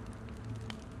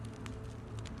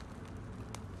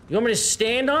 You want me to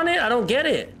stand on it? I don't get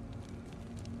it.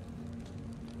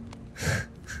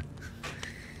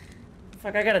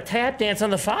 Fuck, I gotta tap dance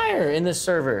on the fire in this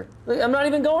server. Look, I'm not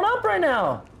even going up right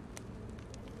now.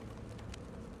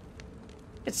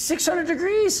 It's 600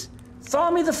 degrees.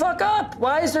 Thaw me the fuck up.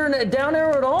 Why is there a down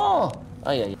arrow at all?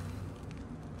 Oh, yeah.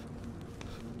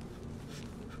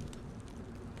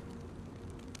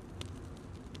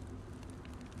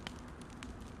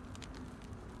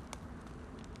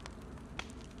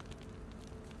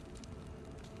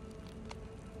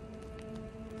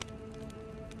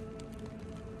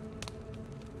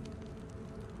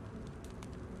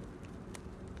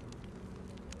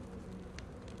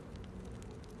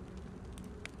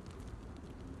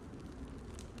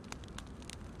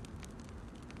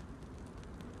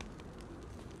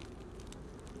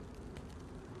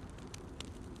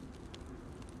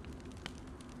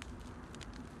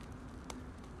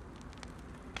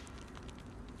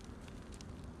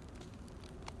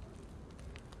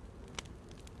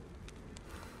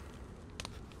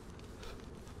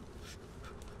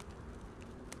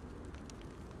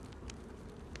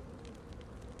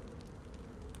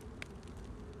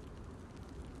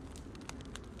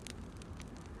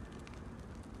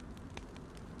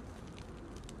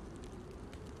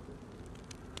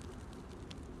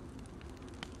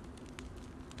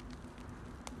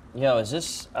 Yo, is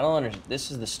this... I don't understand.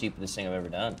 This is the stupidest thing I've ever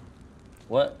done.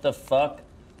 What the fuck?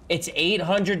 It's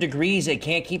 800 degrees. It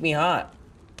can't keep me hot.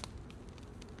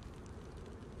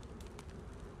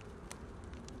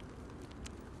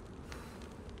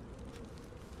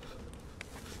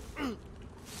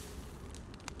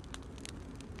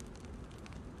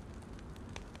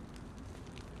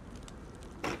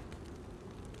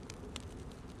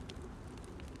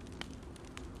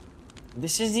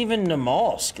 This isn't even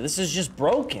Namalsk. This is just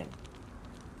broken.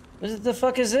 What the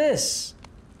fuck is this?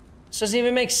 This doesn't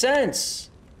even make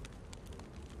sense.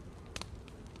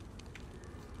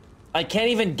 I can't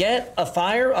even get a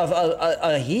fire of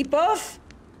a heat buff?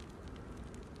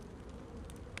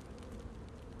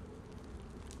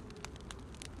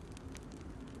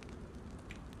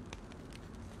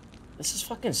 This is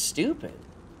fucking stupid.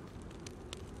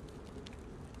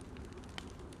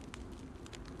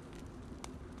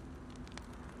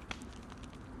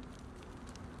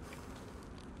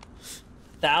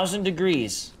 $1,000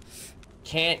 degrees.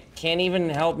 Can't even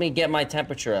help me get my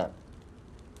temperature up.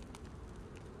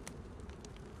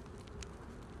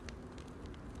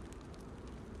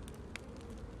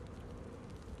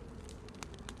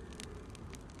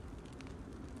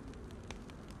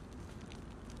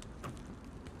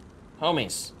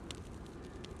 Homies.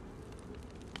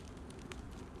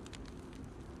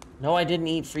 No, I didn't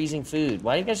eat freezing food.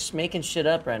 Why are you guys just making shit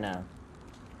up right now?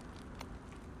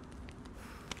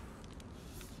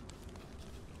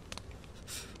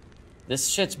 This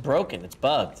shit's broken. It's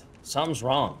bugged. Something's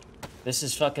wrong. This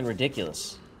is fucking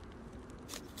ridiculous.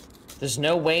 There's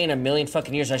no way in a million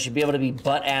fucking years I should be able to be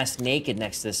butt-ass naked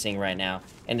next to this thing right now,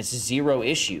 and it's 0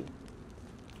 issue.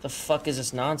 What the fuck is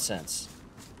this nonsense?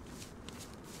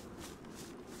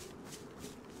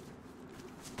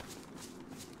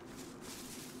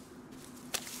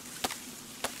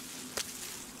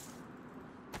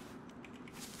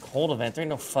 Cold event? There ain't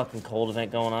no fucking cold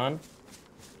event going on.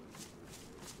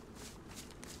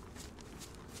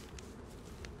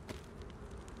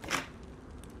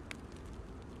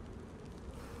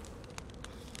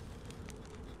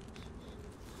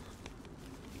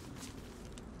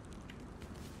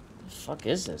 Fuck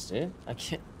is this, dude? I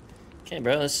can't. Okay,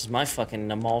 bro, this is my fucking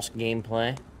Namalsk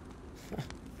gameplay.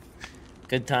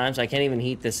 Good times. I can't even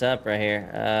heat this up right here.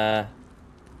 Yeah,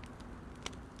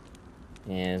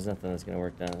 there's nothing that's gonna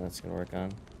work on. That's gonna work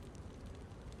on.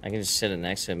 I can just sit it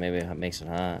next to it. Maybe it makes it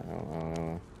hot. I don't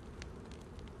know.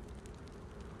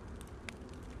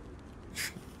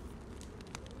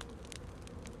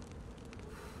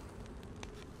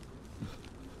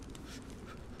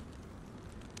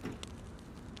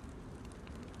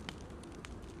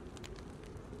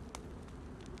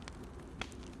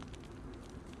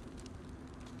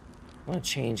 I want to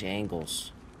change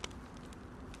angles.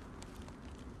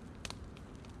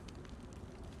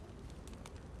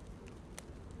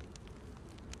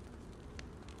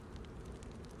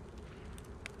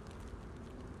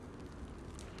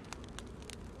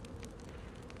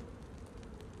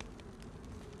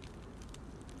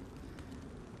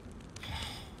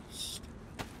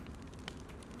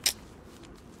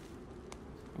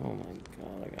 Oh my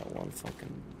god, I got one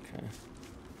fucking... Okay.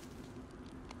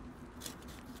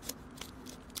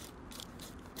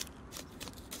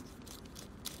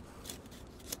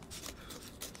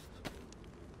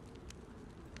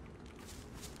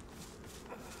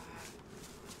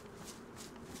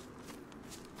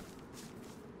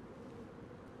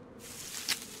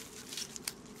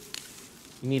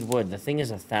 You need wood. The thing is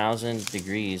 1,000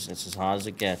 degrees. It's as hot as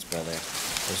it gets, brother.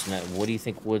 There's no, what do you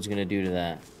think wood's gonna do to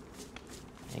that?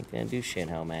 Ain't gonna do shit,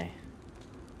 homie.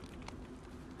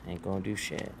 Ain't gonna do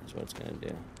shit, is what it's gonna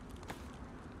do.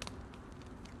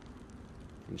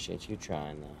 Appreciate you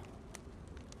trying, though.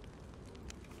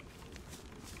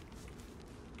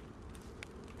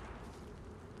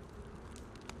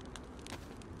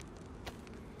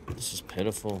 This is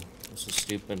pitiful. This is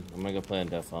stupid. I'm gonna go play on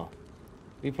Deadfall.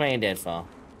 We playing Deadfall.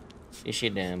 This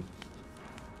shit dumb.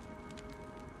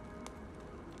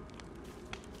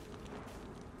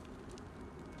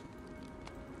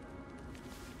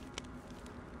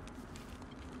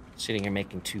 Sitting here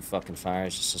making 2 fucking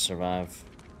fires just to survive.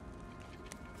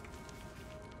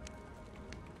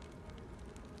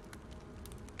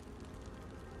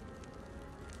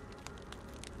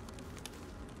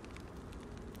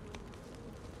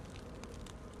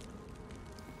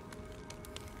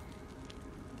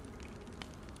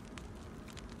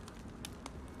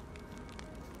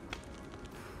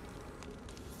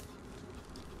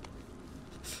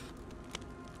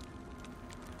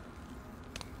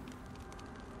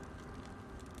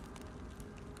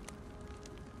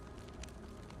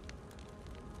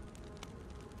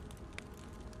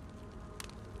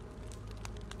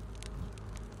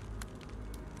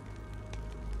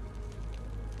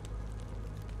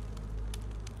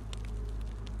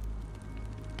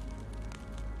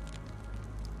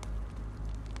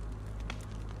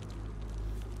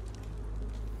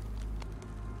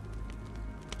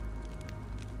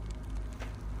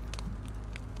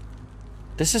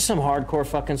 This is some hardcore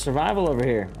fucking survival over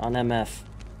here on MF.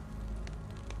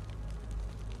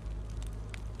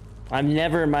 I've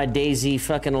never in my DayZ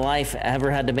fucking life ever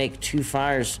had to make 2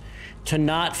 fires to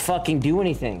not fucking do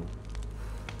anything.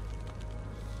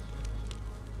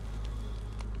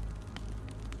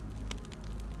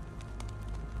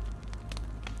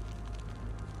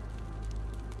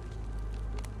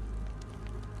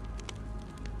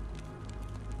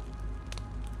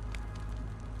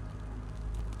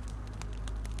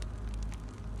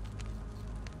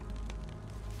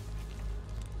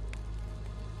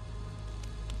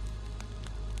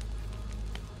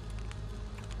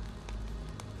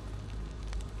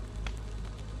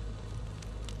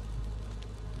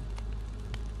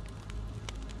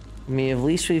 I mean, at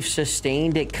least we've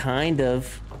sustained it kind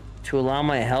of to allow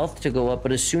my health to go up,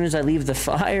 but as soon as I leave the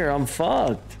fire, I'm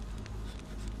fucked.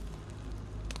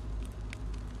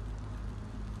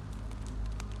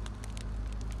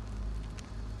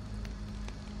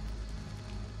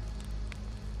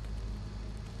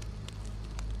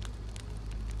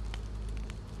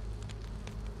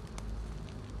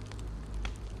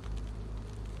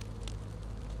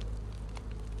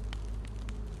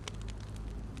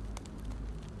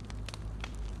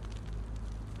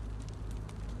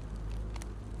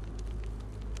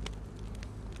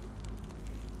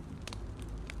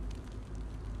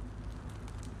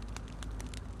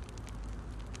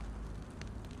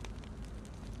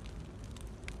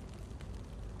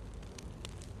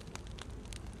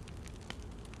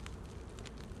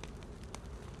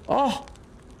 Oh!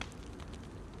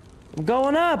 I'm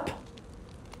going up!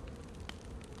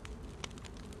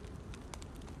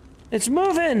 It's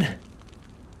moving!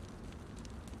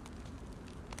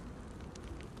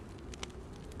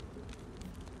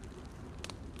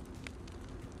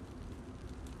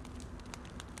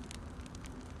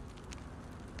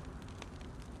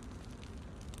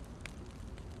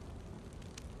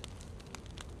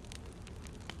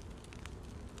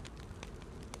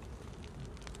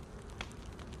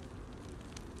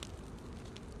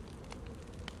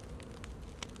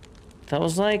 That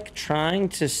was like trying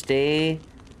to stay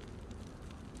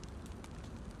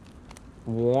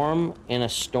warm in a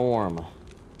storm.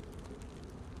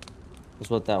 Is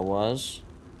what that was.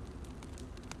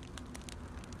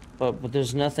 But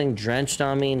there's nothing drenched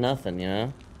on me, nothing, you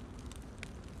know?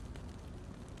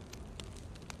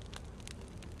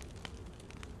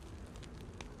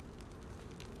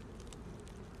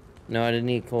 No, I didn't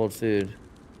eat cold food.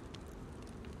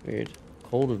 Weird.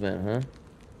 Cold event, huh?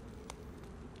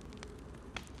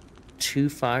 2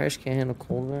 fires can't handle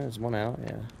cold event? Is 1 out?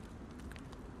 Yeah.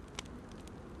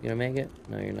 You gonna make it?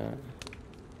 No, you're not.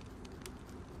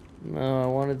 No, I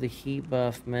wanted the heat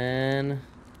buff, man.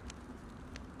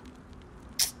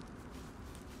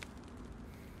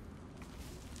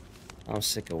 I'm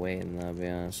sick of waiting, though, to be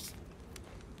honest.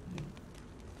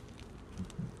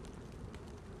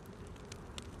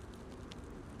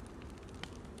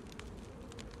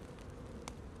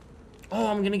 Oh,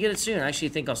 I'm gonna get it soon. I actually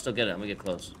think I'll still get it. I'm gonna get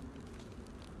close.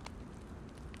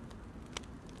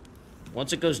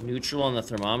 Once it goes neutral on the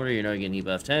thermometer, you know you're getting heat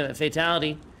buff.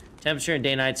 Fatality. Temperature and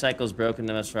day-night cycle is broken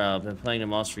the most for I've been playing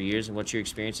them all for years, and what your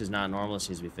experience is not normal. It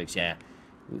needs to be fixed. Yeah.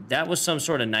 That was some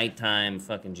sort of nighttime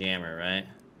fucking jammer, right?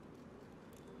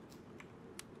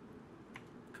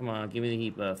 Come on, give me the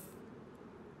heat buff.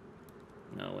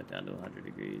 No, it went down to 100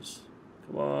 degrees.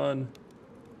 Come on.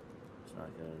 It's not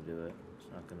gonna do it. It's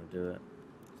not gonna do it.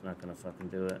 It's not gonna fucking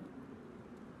do it.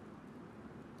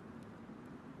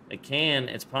 It can.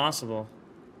 It's possible.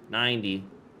 90.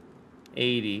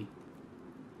 80.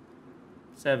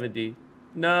 70.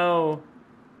 No.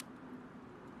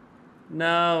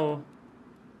 No.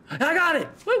 I got it!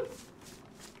 Woo!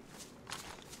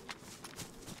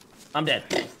 I'm dead.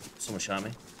 Someone shot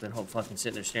me. Been fucking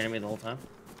sitting there staring at me the whole time.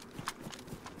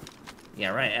 Yeah,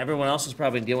 right. Everyone else is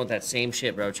probably dealing with that same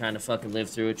shit, bro. Trying to fucking live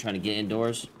through it, trying to get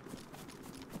indoors.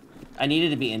 I needed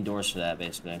to be indoors for that,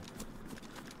 basically.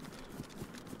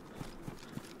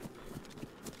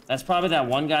 That's probably that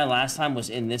one guy last time was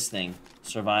in this thing,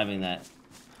 surviving that.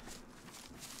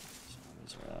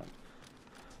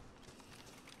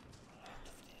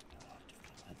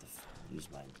 I have to use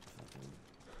my fucking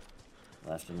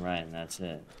left and right, and that's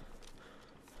it.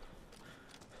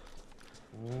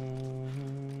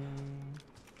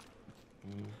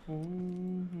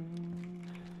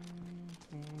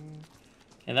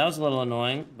 Okay, that was a little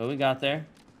annoying, but we got there.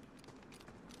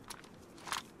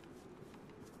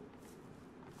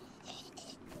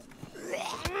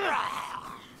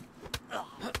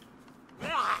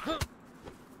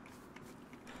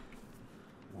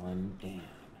 One down. Okay,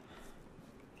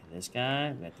 this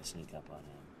guy, we have to sneak up on him.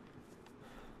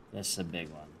 This is a big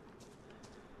one.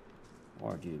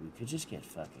 Or, dude, we could just get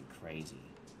fucking crazy.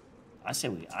 I say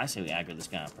we aggro this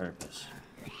guy on purpose,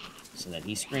 so that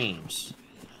he screams.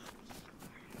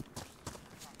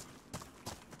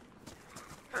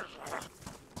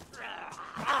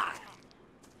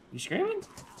 You screaming?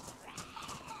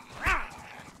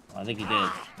 Oh, I think he did.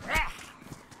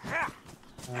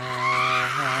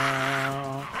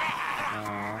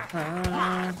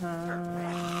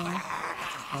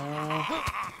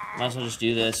 Might as well just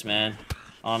do this, man.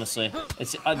 Honestly,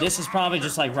 it's this is probably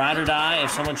just like ride or die. If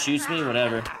someone shoots me,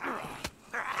 whatever.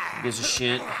 Who gives a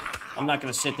shit? I'm not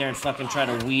gonna sit there and fucking try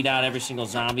to weed out every single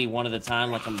zombie one at a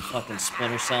time like I'm fucking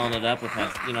Splinter Celling it up with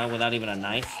my, you know, without even a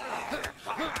knife.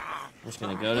 I'm just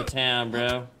gonna go to town,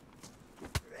 bro.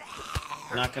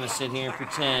 I'm not gonna sit here and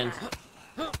pretend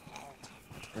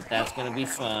that that's gonna be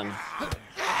fun.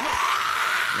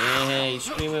 Hey,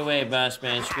 scream away, boss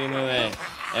man, scream away.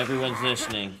 Everyone's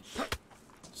listening.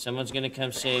 Someone's gonna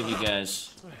come save you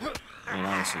guys. I mean,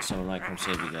 honestly, someone might come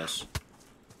save you guys.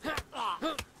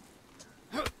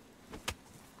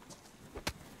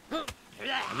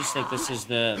 I just think this is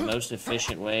the most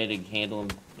efficient way to handle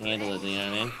it, you know what I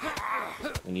mean?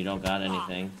 When you don't got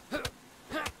anything.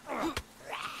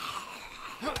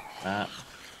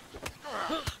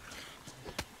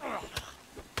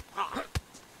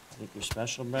 Think you're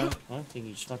special, bro? Huh? Think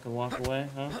you just fucking walk away,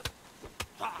 huh?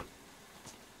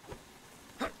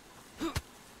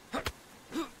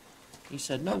 He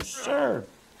said, no, sir.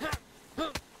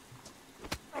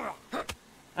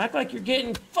 Act like you're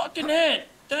getting fucking hit.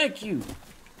 Thank you.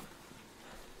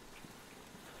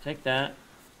 Take that.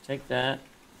 Take that.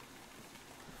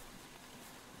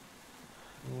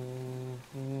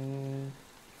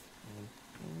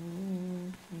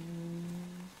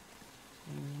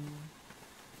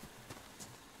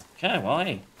 Okay, well,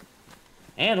 hey.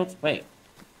 Handled. Wait.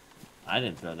 I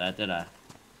didn't throw that, did I?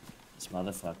 It's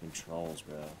motherfucking trolls,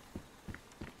 bro.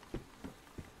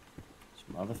 It's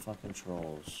motherfucking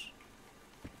trolls.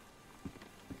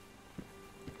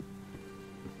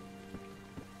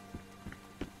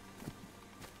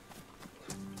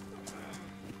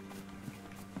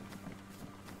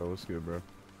 Oh, what's good, bro?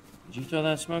 Did you throw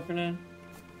that smoke grenade?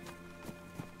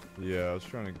 Yeah, I was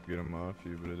trying to get him off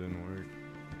you, but it didn't work.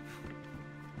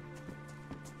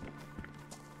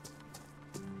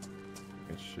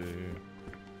 Good shit.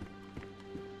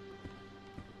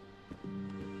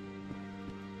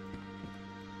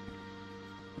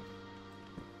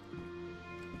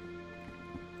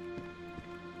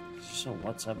 So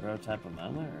what's up, bro type of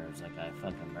moment, or is like I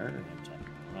fucking murdered him type of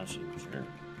moment? I'm not super sure.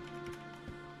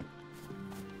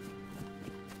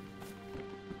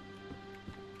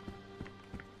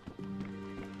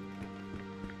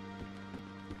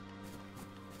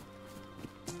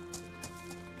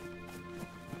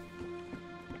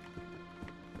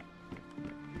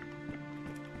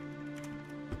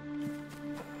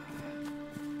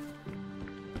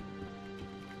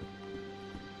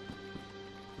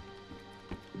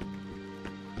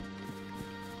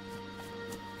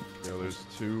 There's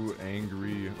 2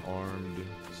 angry, armed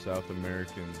South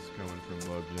Americans coming from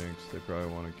Lovejanks. They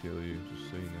probably want to kill you, just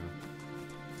so you know.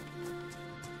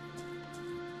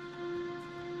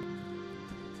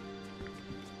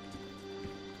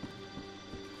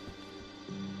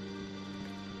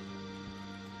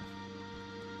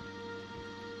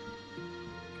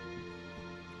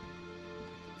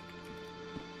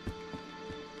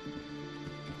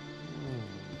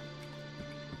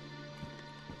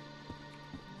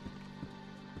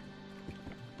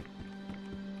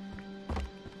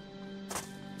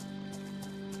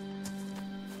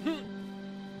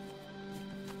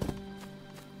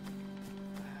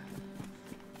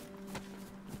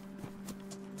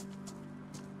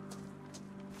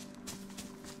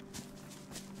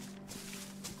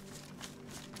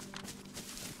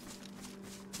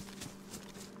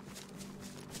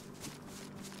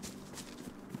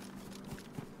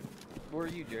 Where are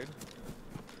you, Jared?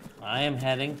 I am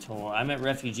heading toward. I'm at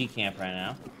refugee camp right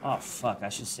now. Oh fuck! I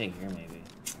should stay here maybe.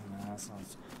 No, that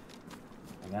sounds.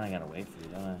 I gotta wait for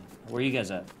you, don't I? Where are you guys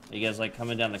at? Are you guys like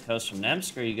coming down the coast from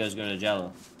Nemsk, or are you guys going to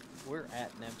Jello? We're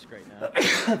at Nemsk right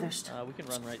now. We can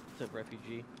run right to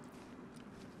refugee.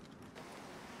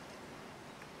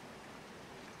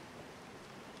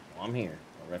 Well, I'm here.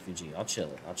 A refugee. I'll chill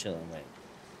it. I'll chill and wait.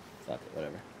 Fuck it.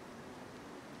 Whatever.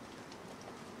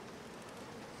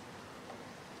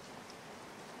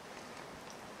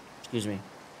 Excuse me.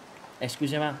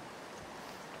 Excusez-moi.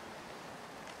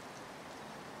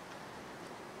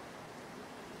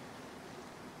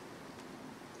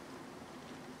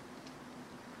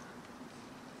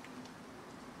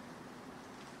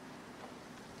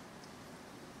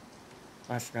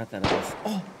 I forgot that I was.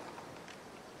 Oh!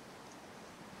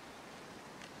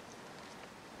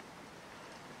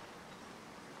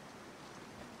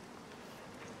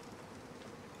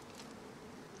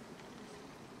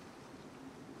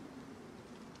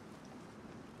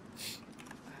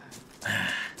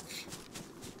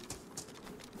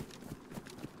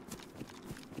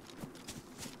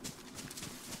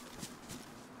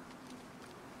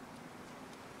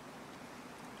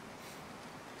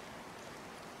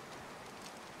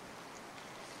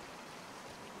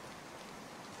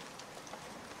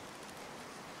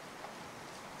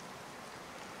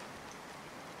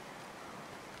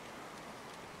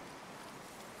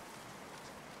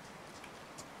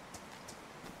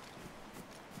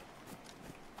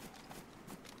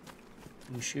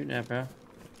 You shooting at, bro?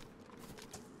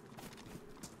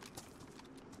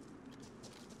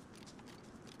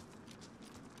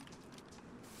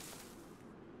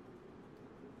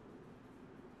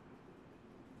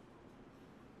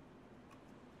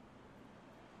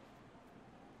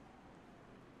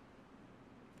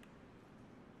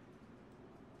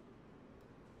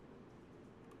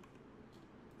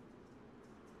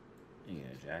 You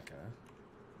got a jack, huh?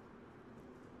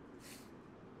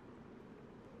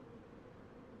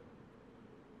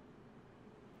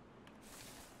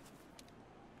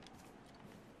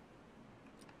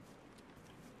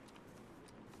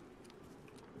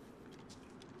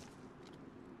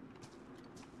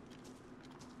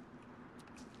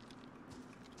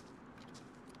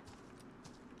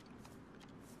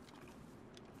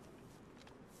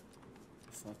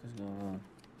 What the fuck is going on?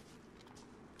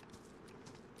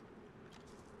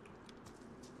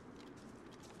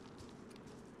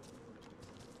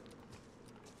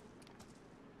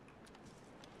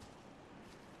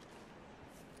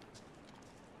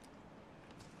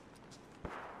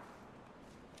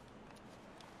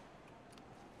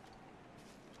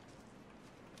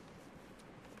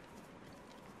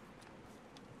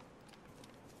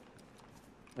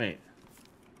 Wait,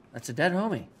 that's a dead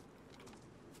homie.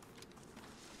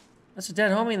 That's a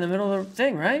dead homie in the middle of the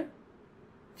thing, right?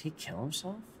 Did he kill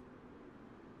himself?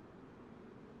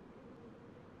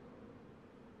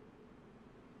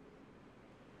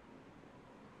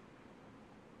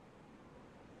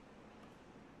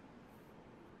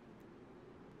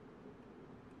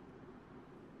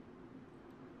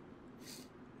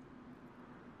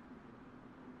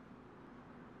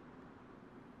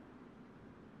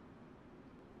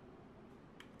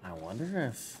 I wonder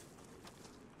if...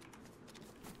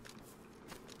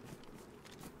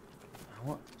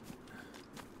 What?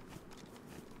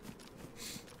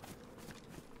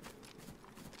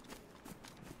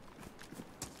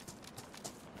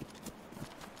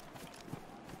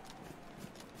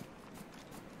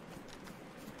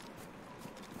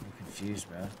 I'm confused,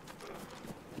 bro.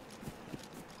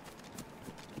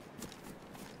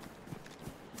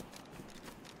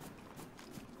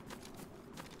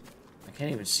 I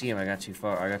can't even see him. I got too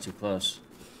far. I got too close.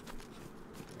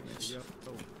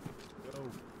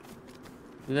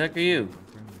 Who the heck are you?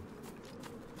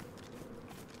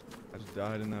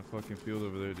 died in that fucking field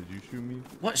over there. Did you shoot me?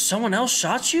 What? Someone else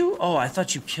shot you? Oh, I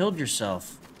thought you killed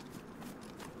yourself.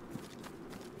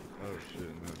 Oh shit,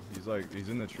 no. He's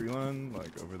in the tree line,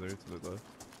 like over there to the left.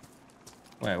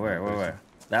 Where?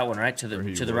 That one, right? To the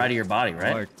was. right of your body,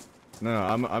 right? Like, no,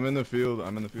 I'm in the field.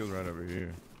 I'm in the field right over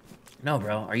here. No,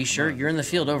 bro. Are you sure? You're in the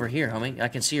field over here, homie. I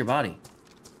can see your body.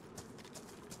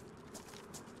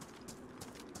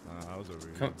 I was over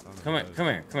here. Come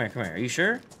here. Are you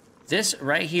sure? This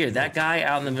right here, that guy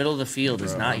out in the middle of the field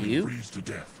is not you? Freeze to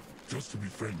death, just to be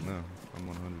friendly. No, I'm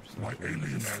 100% My sure.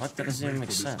 alien Fuck, that doesn't even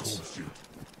make sense.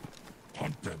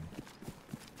 Hunt them.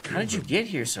 How did you get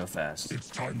here so fast? It's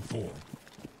time for.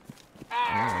 Oh,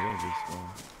 I got a good spawn.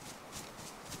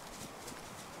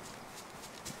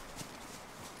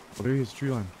 Oh, there he is, tree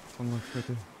line. On the left, right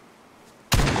there.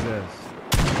 Yes.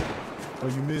 Oh,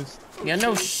 you missed. Yeah,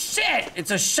 no shit!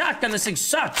 It's a shotgun. This thing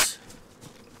sucks.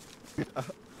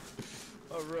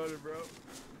 I'm running, bro.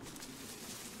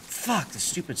 Fuck, the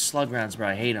stupid slug rounds, bro.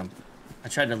 I hate them. I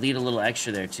tried to lead a little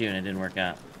extra there, too, and it didn't work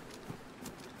out.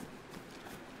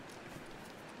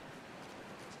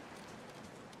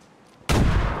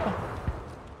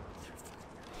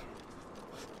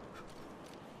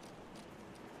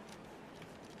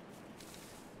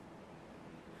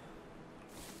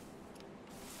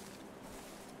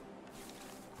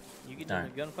 You getting in a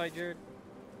gunfight, Jared?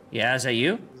 Yeah, is that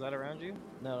you? Is that around you?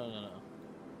 No.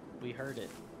 We heard it.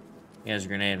 Yeah, there's a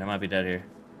grenade. I might be dead here.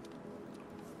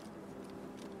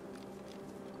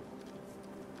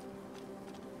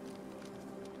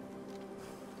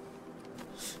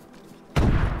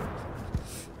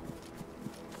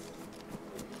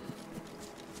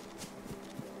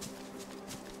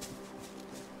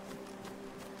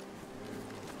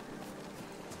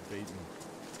 Baiting.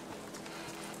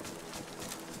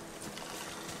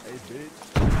 Hey, bitch.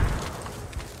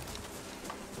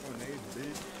 Grenade,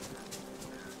 bitch.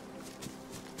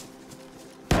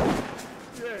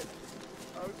 Shit.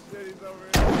 Oh shit, he's over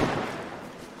here.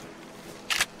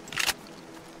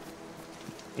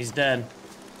 He's dead.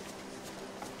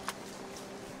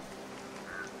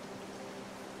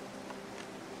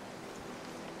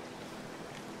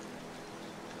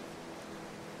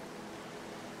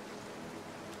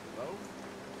 Hello?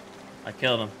 I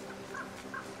killed him.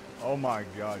 Oh my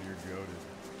god, you're goated.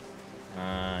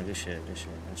 Good shit. Nice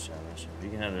job. You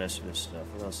can have the rest of this stuff.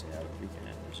 What else do you have? You can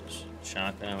have this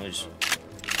shotgun.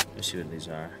 Let's see what these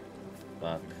are.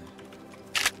 Buck.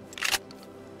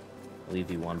 I'll leave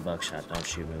you one buckshot. Don't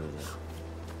shoot me with it.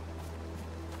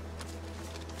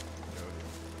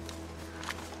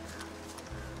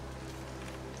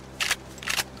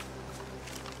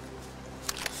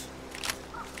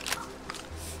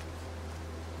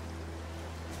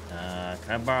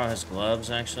 Can I borrow his gloves,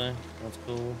 actually? That's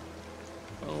cool.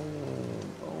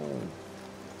 Boom.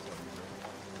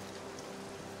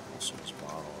 Also his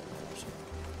bottle.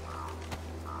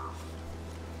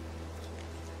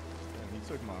 Man, he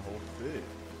took my whole fit.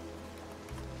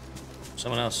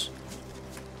 Someone else.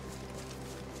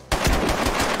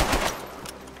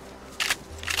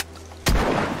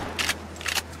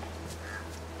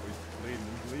 He's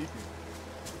leaking.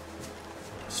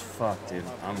 It's fucked, dude.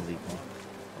 I'm leaking.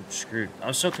 I'm screwed. I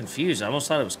was so confused. I almost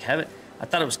thought it was Kevin. I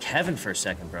thought it was Kevin for a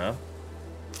second, bro.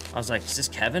 I was like, is this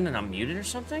Kevin and I'm muted or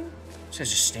something? This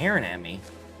guy's just staring at me.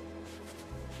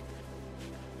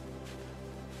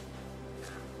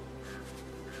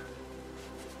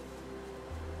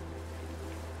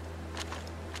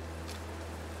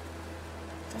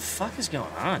 What the fuck is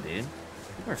going on, dude?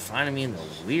 People are finding me in the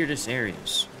weirdest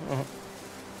areas.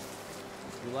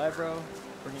 You live, bro?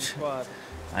 Bring your squad.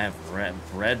 I have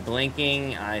red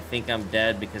blinking. I think I'm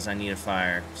dead because I need a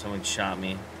fire. Someone shot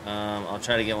me. I'll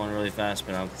try to get one really fast,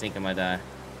 but I think I might die.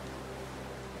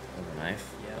 With a knife.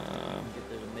 Yeah, you can get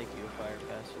there to make you a fire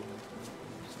faster than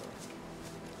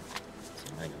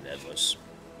I think I'm dead, boys.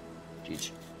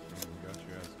 GG. You got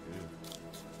your ass good.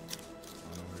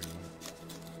 I don't know where you went.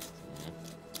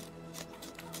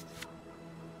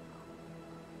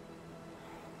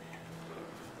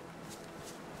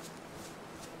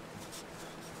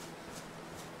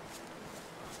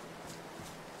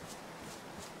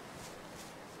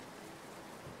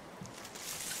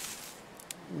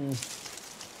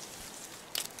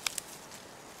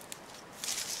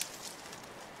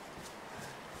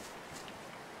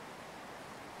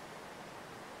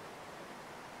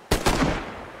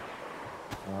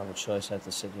 I don't have a choice. I have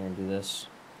to sit here and do this.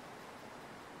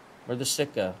 Where'd the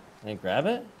stick go? Can I grab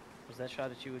it? Was that shot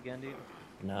at you again, dude?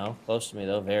 No. Close to me,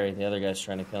 though. Very. The other guy's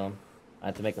trying to kill him. I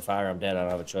have to make a fire. I'm dead. I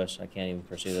don't have a choice. I can't even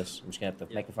pursue this. I'm just going to have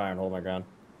to make a fire and hold my ground.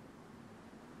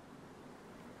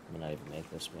 I'm gonna not even make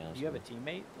this, to be honest. Do you have a with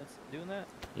teammate that's doing that?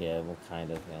 Yeah, well,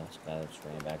 kind of. Yeah, this guy that's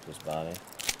ran back to his body.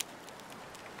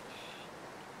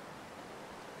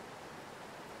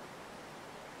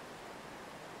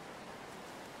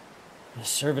 The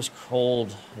service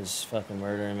cold is fucking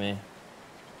murdering me.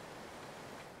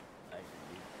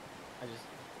 I just.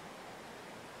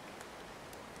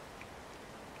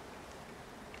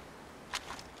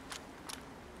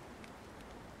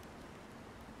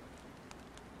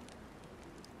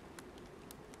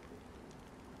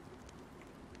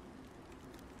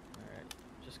 Alright,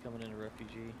 just coming in a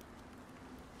refugee.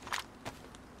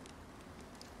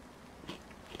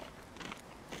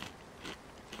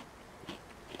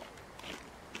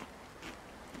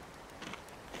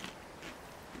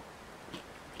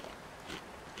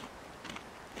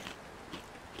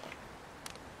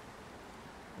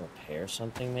 Repair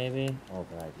something, maybe? Oh,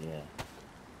 good idea.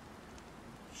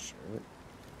 Shirt?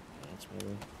 Pants,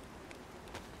 maybe?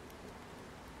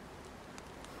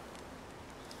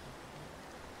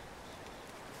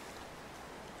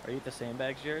 Are you at the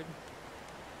sandbags, Jared?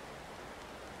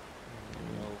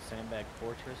 No sandbag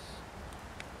fortress.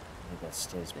 I think that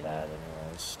stays bad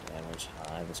anyways. Damage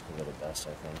high. This could go to best,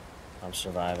 I think. I'm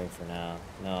surviving for now.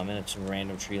 No, I'm in some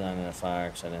random tree line in a fire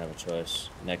because I didn't have a choice.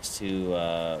 Next to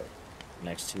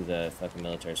the fucking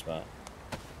military spot.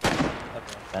 Okay.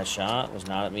 That shot was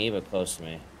not at me, but close to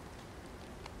me.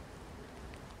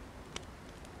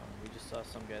 We just saw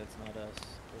some guy that's not us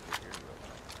over here. Real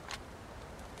quick.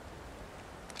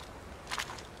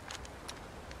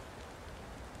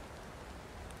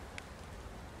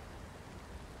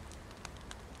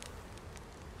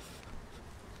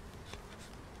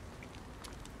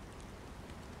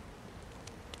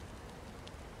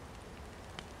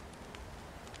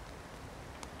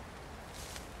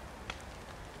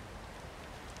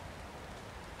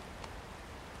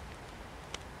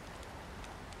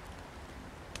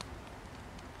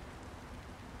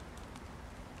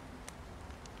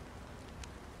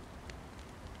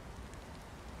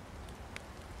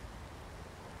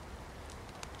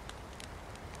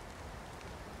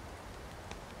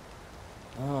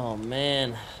 Oh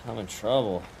man, I'm in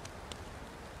trouble.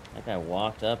 That guy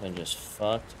walked up and just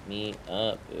fucked me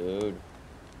up, dude.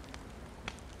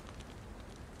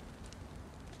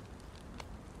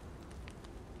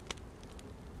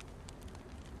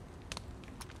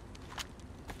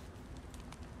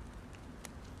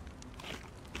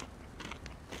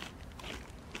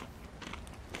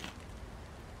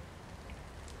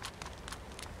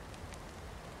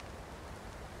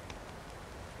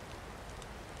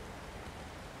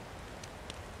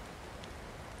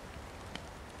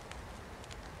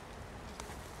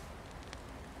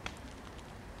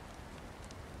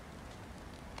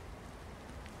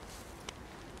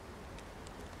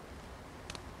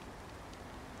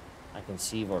 I can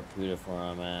see Vorkuta for where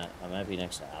I'm at. I might be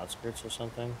next to outskirts or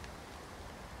something.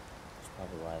 That's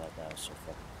probably why that guy was so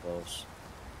fucking close.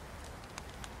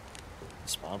 The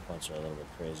spawn points are a little bit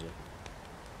crazy.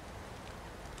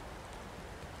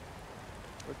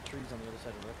 What trees on the other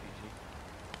side of refugee?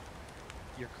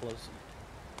 You're close.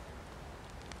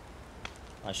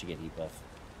 I should get heat buff.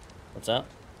 What's up?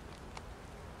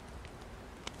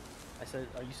 I said,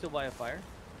 are you still by a fire?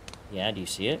 Yeah, do you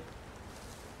see it?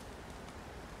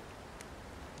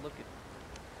 Look at.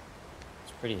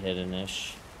 It's pretty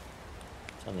hidden-ish.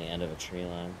 It's on the end of a tree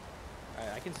line.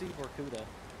 Alright, I can see Vorkuta.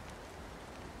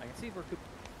 I can see Vorkuta.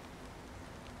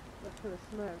 Look for the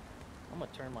smoke. I'm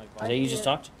gonna turn my Is volume. that you just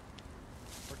talked?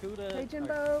 Vorkuta. Hey,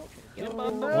 Jimbo. Jimbo.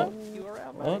 Jimbo. You are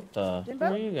out, buddy. What the? Jimbo?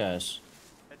 Who are you guys?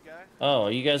 Head guy? Oh,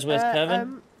 are you guys with Kevin?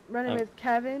 I'm running Oh. with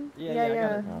Kevin. Yeah, yeah. I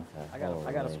got it. Okay.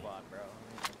 I got a holy. spot, bro.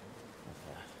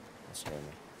 Okay. That scared me.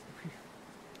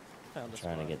 Found I'm a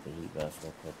trying to spot. get the heat buff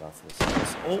real quick off this.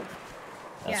 Oh!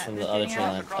 That's Yeah, from they're the other shooting tree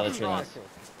us line. across Other the tree line. cross.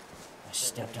 I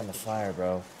stepped on the fire,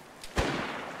 bro.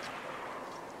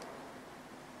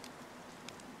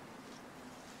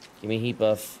 Give me heat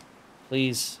buff.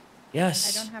 Please.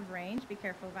 Yes! I don't have range. Be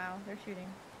careful, Val. They're shooting.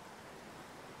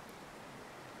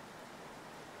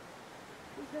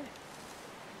 Who's that?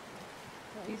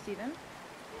 Do you see them?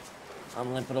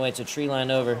 I'm limping away. It's a tree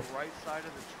line over. On the right side of the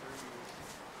trees.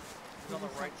 He's on the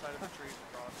right side of the trees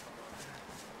across from us.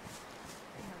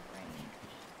 They have range.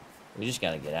 We just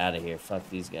gotta get out of here. Fuck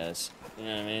these guys. You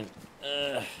know what I mean?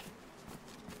 Ugh.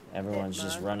 Everyone's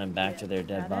just bug. running back to their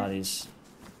dead Got it. bodies.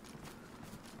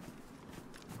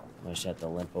 I just have to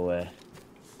limp away.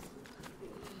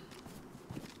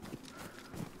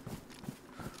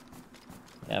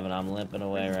 Kevin, I'm limping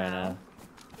away Where's right Val? now.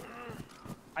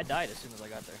 I died as soon as I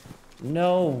got there.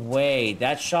 No way.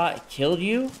 That shot killed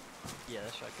you? Yeah,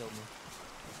 that shot killed me.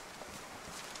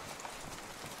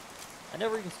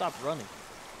 never even stopped running.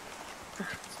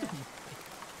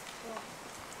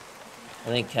 I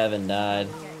think Kevin died.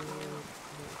 Yeah,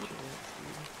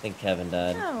 I think Kevin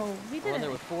died. no, we We're on there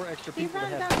didn't. with 4 extra He's people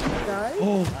not that down. have. Guys?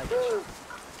 Oh. I got you.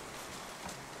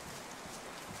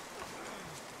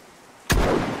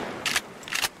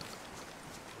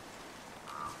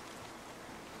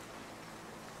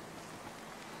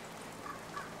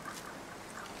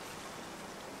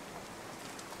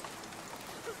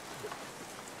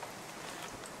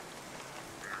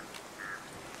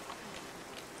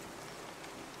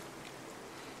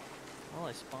 Well,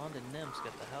 I spawned in Nems,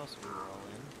 got the house we were all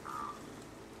in.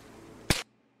 It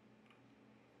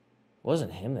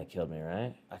wasn't him that killed me,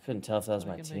 right? I couldn't tell if that was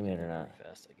my I can make teammate it or not. pretty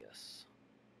fast, I guess.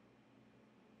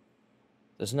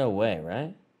 There's no way,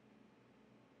 right?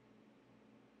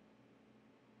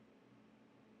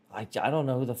 I don't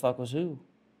know who the fuck was who.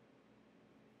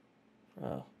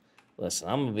 Bro, listen,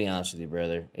 I'm gonna be honest with you,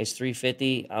 brother. It's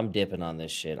 350. I'm dipping on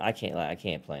this shit. I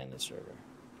can't play in this server.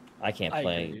 I can't I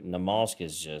play. agree. Namalsk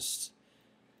is just,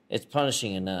 it's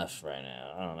punishing enough right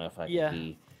now. I don't know if I Yeah. can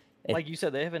be. Like you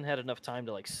said, they haven't had enough time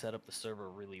to like set up the server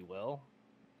really well.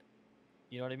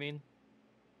 You know what I mean?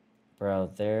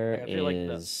 Bro, there Like, I feel like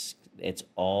is. It's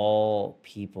all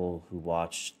people who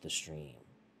watch the stream.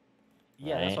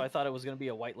 Yeah, that's Right? why I thought it was gonna be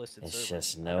a whitelisted It's server.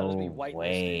 just I thought it was no gonna be whitelisted.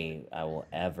 way I will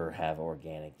ever have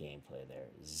organic gameplay there.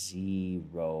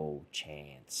 Zero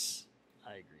chance.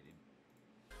 I agree,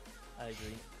 dude. I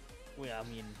agree. Well, I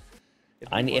mean,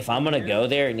 If I'm gonna go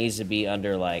there, it needs to be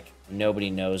under like nobody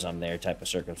knows I'm there type of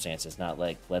circumstances, not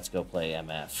like let's go play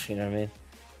MF. You know what I mean?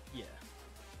 Yeah.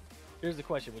 Here's the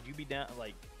question: would you be down?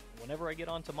 Like, whenever I get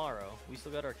on tomorrow, we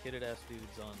still got our kitted ass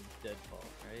dudes on Deadfall,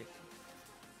 right?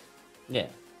 Yeah.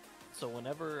 So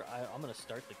whenever I'm gonna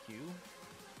start the queue,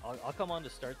 I'll come on to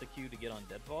start the queue to get on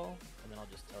Deadfall, and then I'll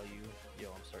just tell you,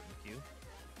 yo, I'm starting the queue,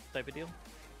 type of deal.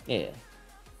 Yeah.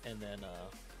 And then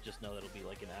just know that it'll be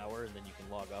like an hour, and then you can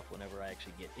log off whenever I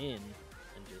actually get in,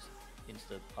 and just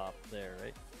insta pop there,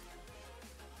 right?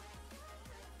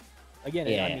 Again,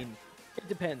 Yeah. I mean, it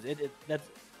depends.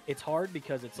 It's hard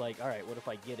because it's like, all right, what if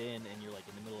I get in and you're like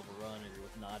in the middle of a run, or you're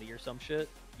with Naughty or some shit?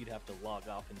 You'd have to log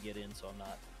off and get in, so I'm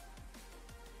not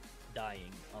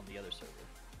dying on the other server.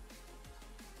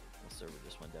 The server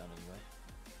just went down anyway.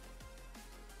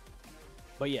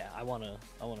 But yeah, I wanna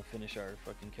finish our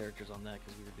fucking characters on that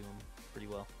because we were doing pretty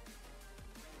well.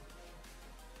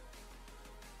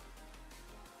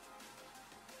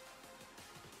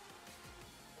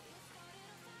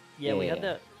 Yeah, we had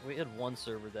Yeah. we had one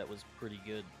server that was pretty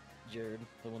good, Jared,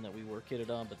 the one that we were kitted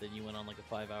on, but then you went on like a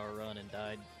 5-hour run and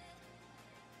died.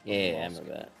 Yeah, I lost.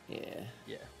 remember that. Yeah.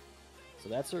 Yeah. So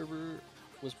that server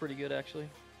was pretty good actually.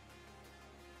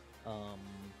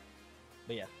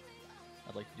 But yeah,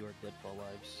 I'd like to do our Deadfall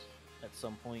lives at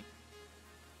some point.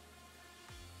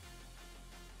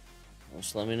 Well,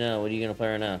 just let me know. What are you gonna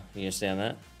play right now? You gonna stay on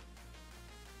that?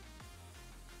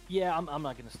 Yeah, I'm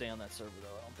not gonna stay on that server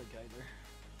though. I don't think either.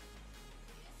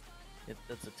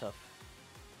 That's a tough.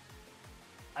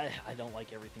 I don't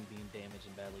like everything being damaged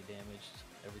and badly damaged.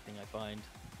 Everything I find,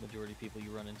 majority of people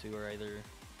you run into are either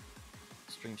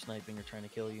stream sniping or trying to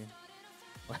kill you,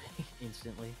 like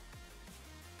instantly.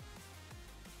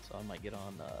 So I might get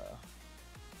on.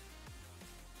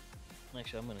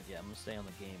 Actually, I'm gonna stay on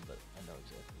the game, but I know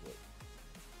exactly what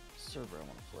server I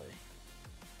want to play.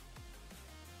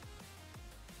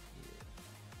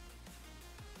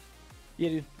 Yeah,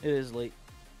 dude, it is late.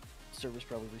 Server's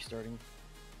probably restarting.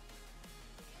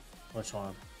 Which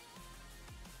one?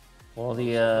 Well,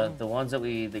 the ones that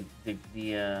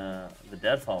the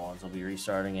Deadfall ones will be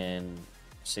restarting in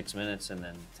 6 minutes and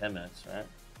then 10 minutes, right?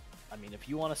 I mean, if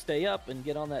you want to stay up and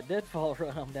get on that Deadfall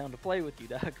run, I'm down to play with you,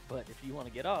 Doc. But if you want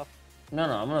to get off... No,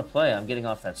 I'm gonna play. I'm getting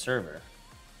off that server.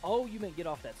 Oh, you meant get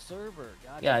off that server.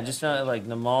 Gotcha. Yeah, I just found like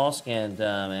Namalsk and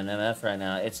MF right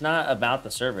now. It's not about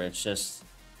the server. It's just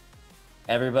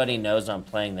everybody knows I'm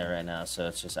playing there right now. So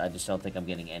it's just I just don't think I'm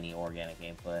getting any organic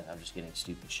gameplay. I'm just getting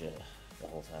stupid shit the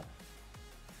whole time.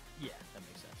 Yeah, that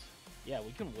makes sense. Yeah,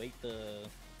 we can wait the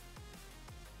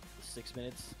 6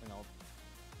 minutes, and I'll.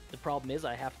 The problem is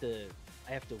I have to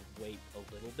wait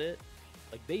a little bit,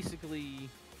 like basically.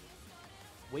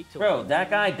 Wait till Bro, that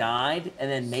guy died and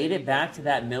then made it back to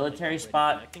that military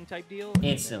spot type deal,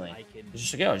 instantly. and then I can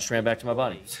Just like, I just ran back to my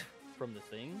body. from the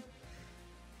thing.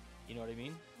 You know what I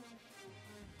mean?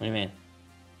 What do you mean?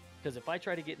 Because if I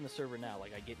try to get in the server now,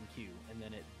 like I get in queue, and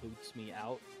then it boots me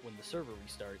out when the server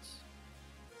restarts.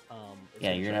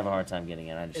 Yeah, you're gonna have a hard time getting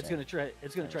in. I It's understand.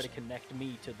 gonna try to connect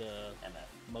me to the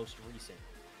most recent.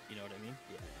 You know what I mean?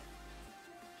 Yeah.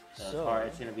 So it's hard.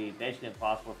 It's gonna be basically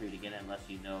impossible for you to get in unless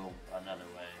you know another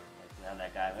way. Like Now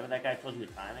that guy, remember that guy told you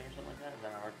the timing or something like that? Is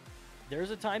that hard?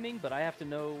 There's a timing, but I have to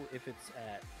know if it's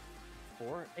at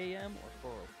 4 a.m. or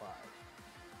 4:05. I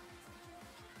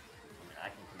mean, I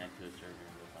can connect to a server and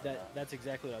go find out. That's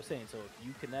exactly what I was saying. So if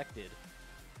you connected,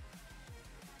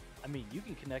 I mean, you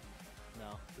can connect.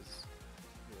 No, because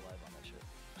we're live on that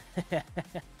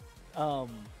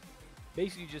shit.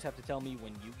 Basically, you just have to tell me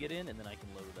when you get in, and then I can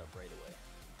load it up right away.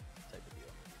 Type of deal.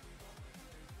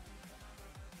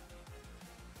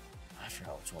 I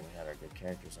forgot which one we had our good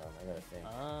characters on. I gotta think.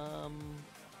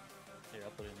 Here,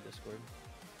 I'll put it in Discord.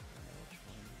 I don't know which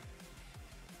one.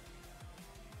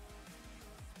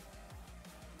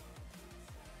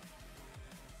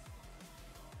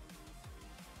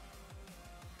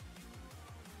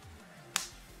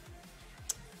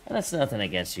 And that's nothing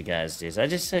against you guys, dudes. I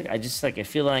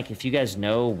feel like if you guys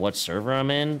know what server I'm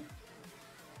in,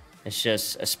 it's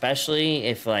just, especially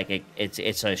if like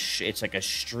it's like a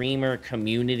streamer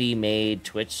community made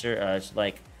Twitch server. It's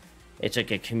like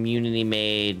a community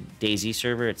made DayZ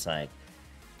server. It's like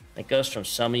it goes from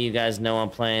some of you guys know I'm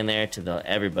playing there to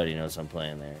everybody knows I'm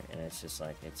playing there, and it's just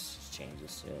like it just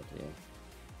changes to it, dude.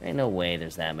 There ain't no way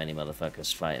there's that many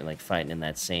motherfuckers fighting in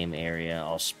that same area,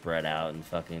 all spread out in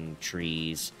fucking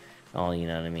trees, all, you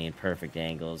know what I mean, perfect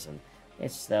angles, and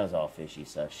that was all fishy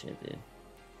sus shit, dude.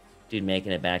 Dude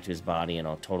making it back to his body in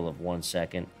a total of 1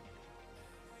 second.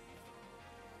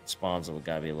 Spawns have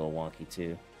gotta be a little wonky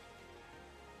too.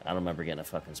 I don't remember getting a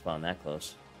fucking spawn that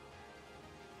close.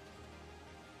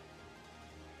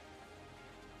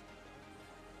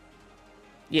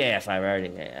 Yeah, Fiverr,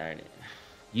 I already.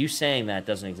 You saying that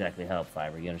doesn't exactly help,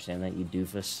 Fiverr. You understand that, you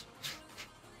doofus?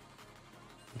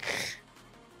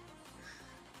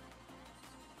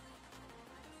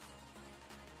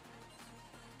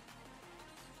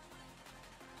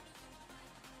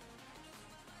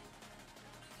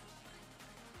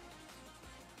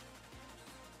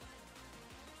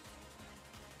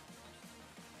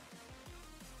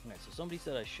 Alright, so somebody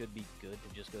said I should be good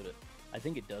to just go to... I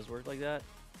think it does work like that,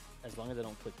 as long as I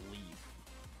don't click leave.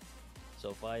 So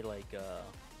if I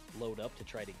load up to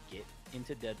try to get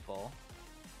into Deadfall,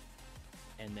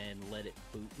 and then let it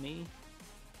boot me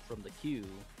from the queue,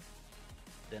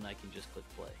 then I can just click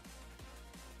play.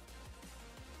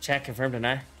 Chat confirmed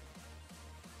tonight.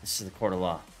 This is the court of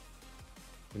law.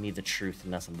 We need the truth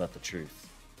and nothing but the truth.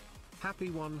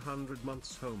 Happy 100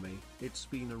 months, homie. It's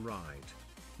been a ride.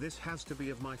 This has to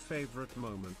be of my favorite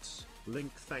moments.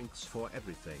 Link, thanks for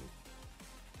everything.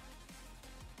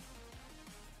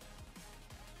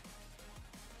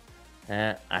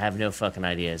 I have no fucking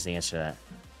idea is the answer to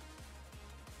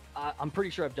that. I'm pretty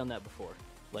sure I've done that before.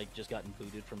 Like, just gotten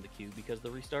booted from the queue because of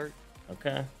the restart.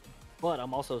 Okay. But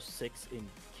I'm also 6 in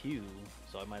queue,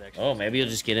 so I might actually... Oh, maybe you'll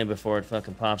just get in before it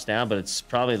fucking pops down, but it's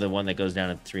probably the one that goes down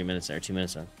in 3 minutes or 2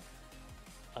 minutes.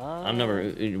 I'm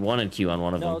number 1 in queue on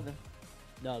one of them.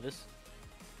 No, this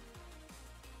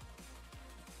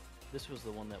was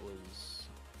the one that was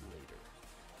later.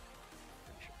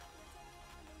 Pretty sure.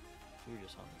 We were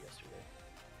just on it yesterday.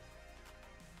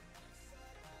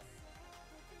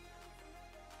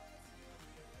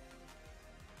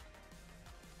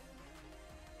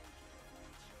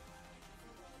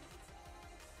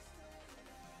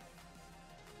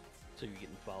 So you're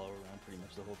getting followed around pretty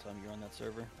much the whole time you're on that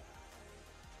server? At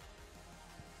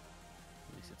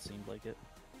least it seemed like it.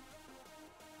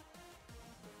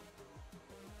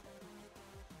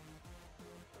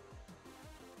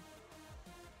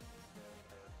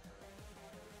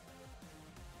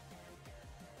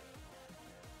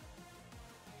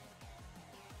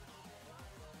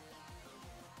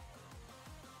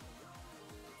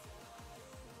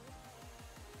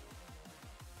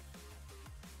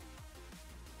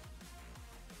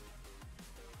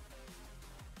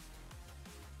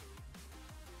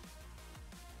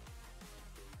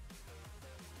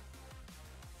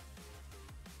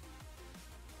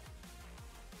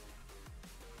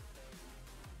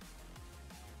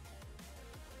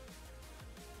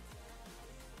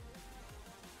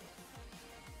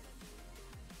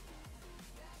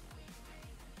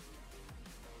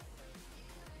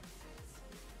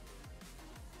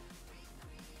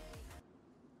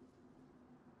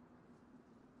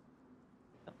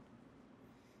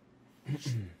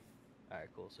 Alright,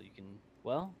 cool. So you can...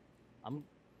 Well, I'm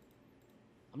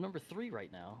number 3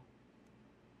 right now.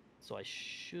 So I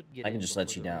should get... I can just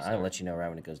let you down. I'll let you know right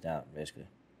when it goes down, basically.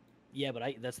 Yeah, but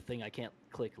that's the thing. I can't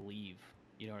click leave.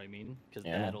 You know what I mean? Because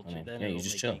Yeah, that'll you make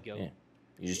just chill. me go. Yeah.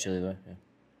 You just chill either way. Yeah.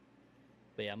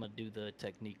 But yeah, I'm going to do the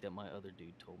technique that my other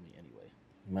dude told me anyway.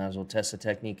 You might as well test the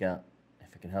technique out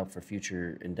if it can help for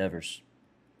future endeavors.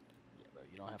 Yeah, but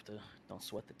you don't have to... Don't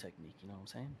sweat the technique, you know what I'm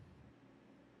saying?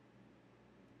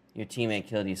 Your teammate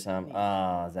killed you some.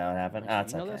 Oh, is that what happened? Oh,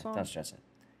 it's You know that okay. song? Don't stress it.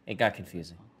 It got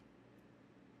confusing.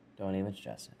 Don't even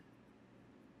stress it.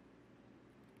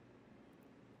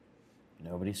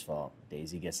 Nobody's fault.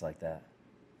 DayZ gets like that.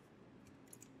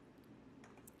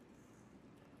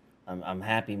 I'm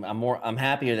happy. I'm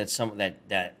happier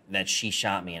that she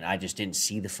shot me and I just didn't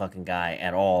see the fucking guy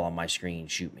at all on my screen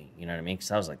shoot me. You know what I mean?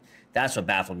 Because I was like, that's what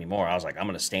baffled me more. I was like, I'm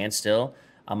gonna stand still.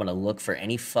 I'm gonna look for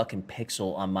any fucking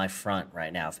pixel on my front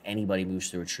right now. If anybody moves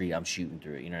through a tree, I'm shooting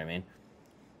through it. You know what I mean?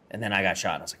 And then I got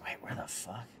shot. And I was like, wait, where the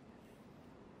fuck?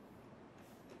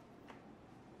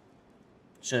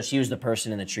 So she was the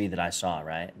person in the tree that I saw,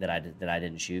 right? That I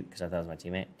didn't shoot because I thought it was my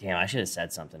teammate. Damn, I should have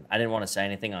said something. I didn't want to say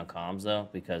anything on comms though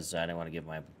because I didn't want to give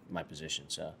my position.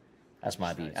 So that's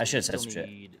my beat. I should have said some shit.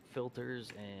 We need filters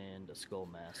and a skull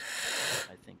mask.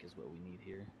 I think is what we need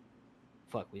here.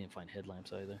 Fuck, we didn't find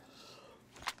headlamps either.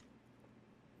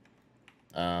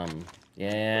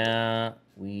 Yeah,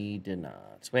 we did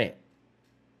not. Wait.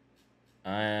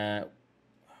 I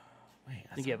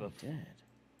think you have we did.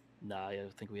 Nah, I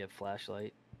think we have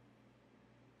flashlight.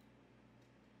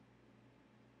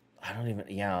 I don't even.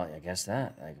 Yeah, I guess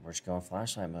that. Like, we're just going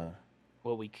flashlight mode.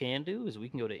 What we can do is we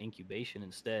can go to incubation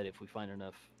instead if we find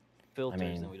enough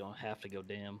filters. Then we don't have to go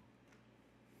damn.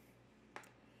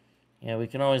 Yeah, we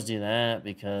can always do that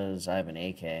because I have an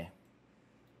AK.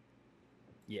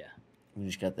 Yeah. We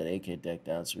just got that AK decked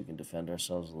out so we can defend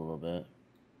ourselves a little bit.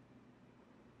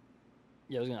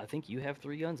 Yeah, I think you have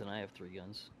 3 guns and I have 3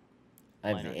 guns. I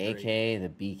have the AK,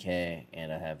 the BK,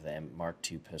 and I have the Mark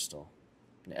II pistol.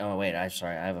 Oh wait, I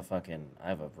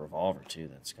have a revolver too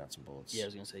that's got some bullets. Yeah, I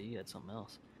was gonna say you had something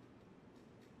else.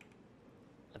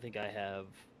 I think I have.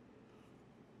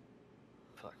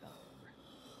 Fuck, I don't remember.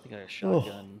 I think I have a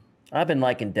shotgun. I've been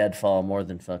liking Deadfall more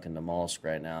than fucking the Mollusk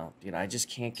right now. You know, I just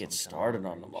can't get started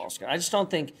on the Mollusk. I just don't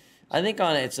think. I think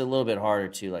on it, it's a little bit harder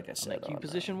too. Like I said, on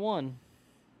position 1.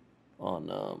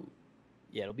 On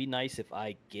Yeah, it'll be nice if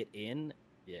I get in.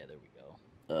 Yeah, there we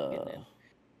go.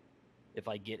 If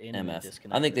I get in, MF.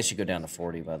 disconnect. I think they should go down to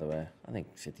 40. By the way, I think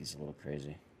 50 is a little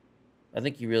crazy. I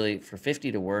think you really for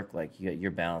 50 to work, like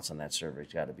your balance on that server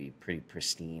has got to be pretty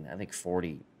pristine. I think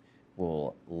 40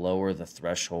 will lower the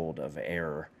threshold of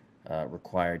error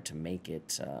required to make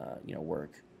it,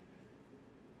 work.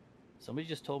 Somebody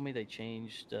just told me they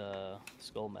changed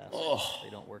skull masks. Oh. They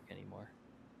don't work anymore.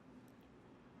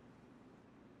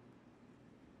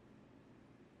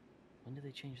 When did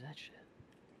they change that shit?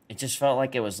 It just felt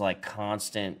like it was like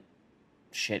constant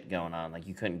shit going on. Like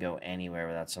you couldn't go anywhere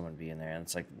without someone being there. And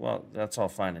it's like, well, that's all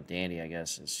fine and dandy, I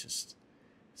guess. It's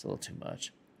a little too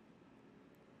much.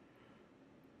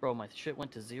 Bro, my shit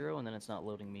went to 0 and then it's not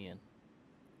loading me in.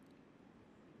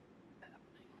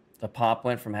 The pop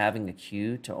went from having a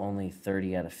queue to only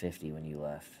 30 out of 50 when you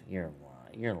left. You're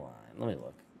lying. You're lying. Let me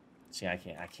look. See, I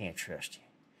can't trust you.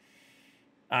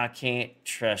 I can't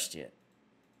trust you.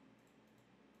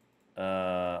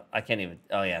 I can't even.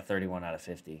 Oh yeah, 31 out of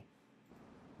 50.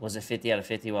 Was it 50 out of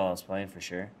 50 while I was playing for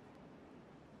sure?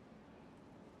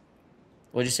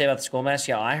 What'd you say about the skull masks?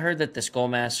 Yeah, I heard that the skull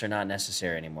masks are not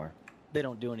necessary anymore. They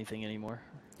don't do anything anymore.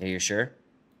 Yeah, you're sure?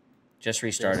 Just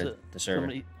restarted the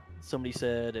server. Somebody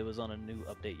said it was on a new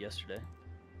update yesterday.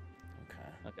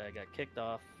 Okay. Okay, I got kicked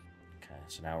off. Okay,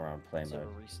 so now we're on play mode.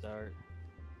 Restart.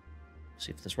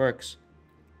 See if this works.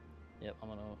 Yep, I'm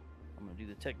gonna do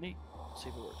the technique. See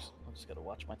if it works. I just gotta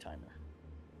watch my timer.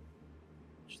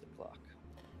 Watch the clock.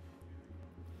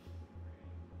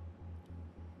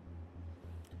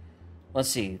 Let's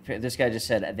see. This guy just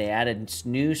said they added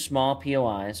new small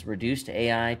POIs, reduced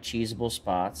AI cheesable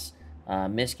spots,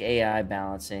 MISC AI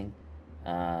balancing,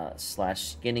 /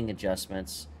 skinning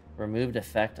adjustments, removed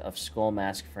effect of skull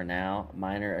mask for now,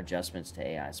 minor adjustments to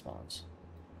AI spawns.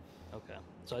 Okay.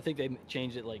 So I think they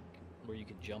changed it like where you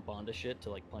could jump onto shit to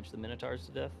like punch the minotaurs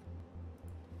to death.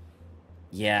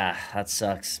 Yeah, that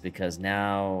sucks because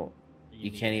now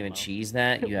you can't even cheese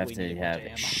that. You have to have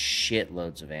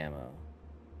shitloads of ammo.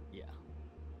 Yeah.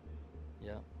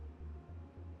 Yeah.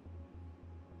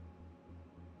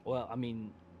 Well, I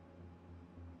mean,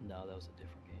 no, that was a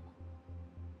different game.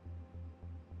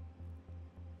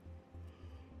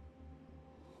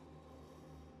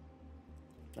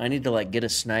 I need to like get a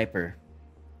sniper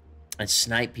and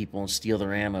snipe people and steal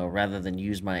their ammo rather than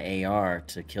use my AR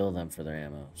to kill them for their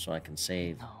ammo so I can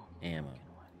save ammo.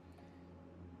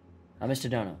 Mr.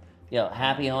 Dono. Yo,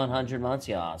 happy on 100 months.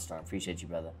 Yo, Star, appreciate you,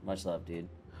 brother. Much love, dude.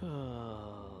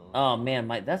 Oh, man,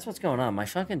 that's what's going on. My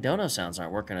fucking Dono sounds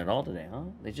aren't working at all today, huh?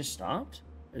 They just stopped?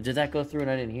 Or did that go through and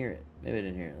I didn't hear it? Maybe I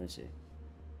didn't hear it. Let's see.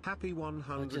 Happy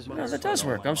 100 Just months. that does Homie.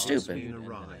 work. I'm It's stupid. been a And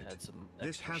then I ride. had some This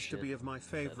extra has to be shit of my that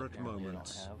favorite apparently I don't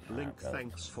moments. have. Link, brother.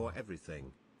 thanks for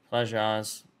everything. Pleasure,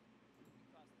 Oz.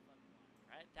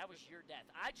 Right? That was your death.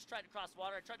 I just tried to cross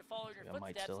water. I tried to follow in your I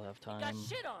might footsteps. still have You time. got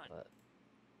shit on. But...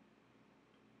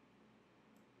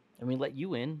 I mean, let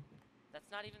you in. That's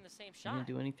not even the same You shot. didn't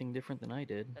do anything different than I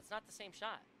did. That's not the same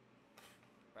shot,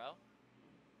 bro.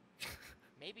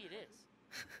 Maybe it is.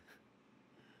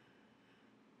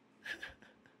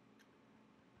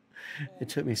 It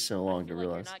took me so long to I feel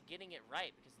like realize. you're not getting it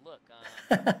right because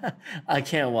look, I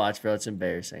can't watch, bro. It's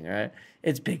embarrassing, all right?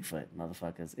 It's Bigfoot,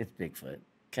 motherfuckers. It's Bigfoot,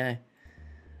 okay?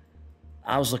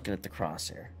 I was looking at the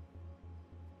crosshair.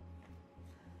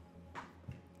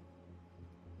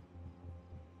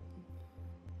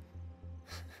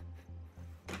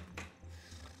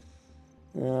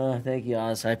 Thank you,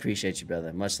 Oz. I appreciate you,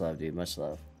 brother. Much love, dude. Much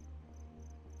love.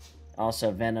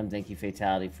 Also, Venom, thank you,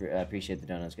 Fatality. For appreciate the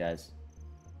donuts, guys.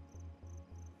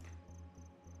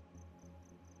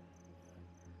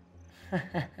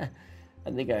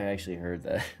 I think I actually heard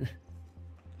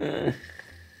that.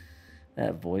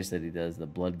 That voice that he does, the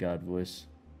blood god voice.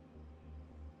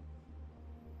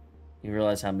 You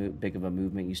realize how big of a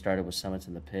movement you started with Summits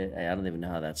in the Pit? Hey, I don't even know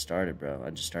how that started, bro.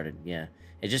 I just started, yeah.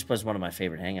 It just was one of my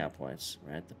favorite hangout points,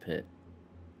 right? The Pit.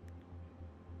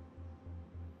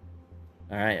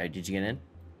 All right, did you get in?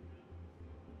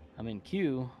 I'm in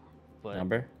queue, but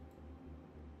Number?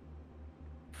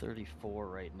 34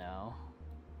 right now.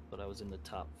 But I was in the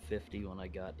top 50 when I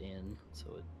got in, so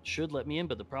it should let me in.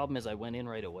 But the problem is I went in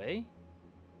right away,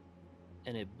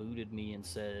 and it booted me and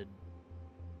said...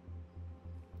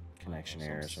 Connection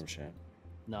error or some shit.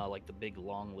 No, like the big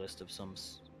long list of some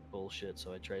bullshit.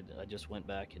 So I just went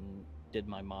back and did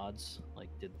my mods, like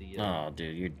did the... oh,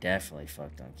 dude, you're definitely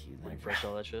fucked on queue then, bro. refresh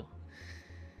all that shit.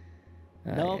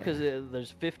 Oh, No, yeah. because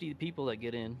there's 50 people that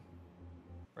get in.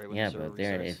 Right when Yeah, the server but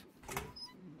there restarts.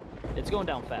 It's going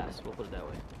down fast, we'll put it that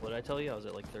way. What did I tell you? I was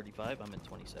at like 35, I'm at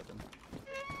 27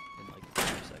 in like 5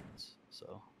 seconds.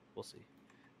 So, we'll see.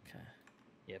 Okay.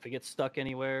 Yeah, if it gets stuck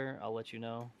anywhere, I'll let you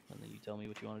know, and then you tell me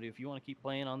what you want to do. If you want to keep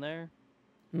playing on there...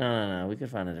 No. We could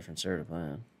find a different server to play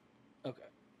on. Okay.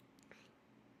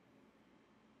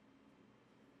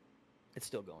 It's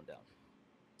still going down.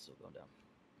 It's still going down.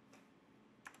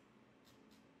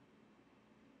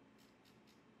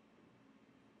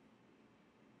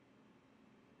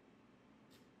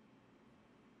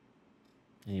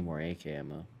 I need more AK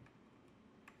ammo.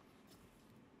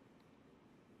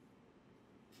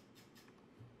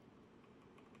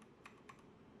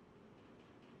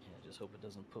 Yeah, I just hope it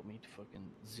doesn't put me to fucking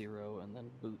 0 and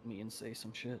then boot me and say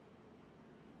some shit.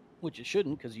 Which it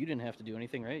shouldn't, because you didn't have to do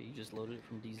anything, right? You just loaded it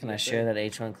from DayZ. Can I share that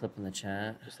H1 clip in the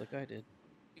chat? Just like I did.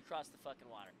 you cross the fucking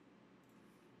water.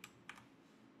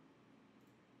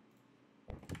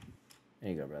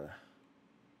 There you go, brother.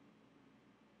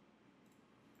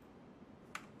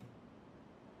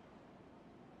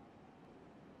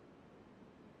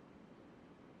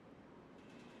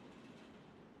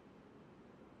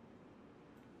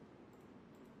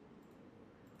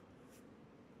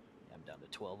 Yeah, I'm down to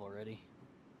 12 already.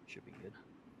 Should be good.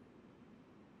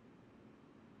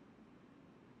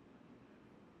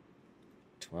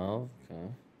 Okay.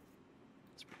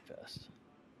 It's pretty fast.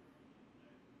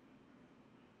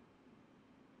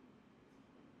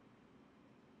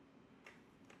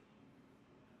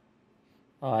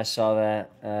 Oh, I saw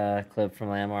that clip from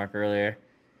Landmark earlier.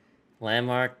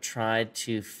 Landmark tried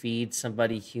to feed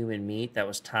somebody human meat that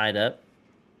was tied up.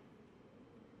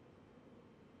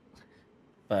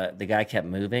 But the guy kept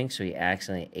moving, so he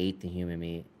accidentally ate the human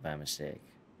meat by mistake.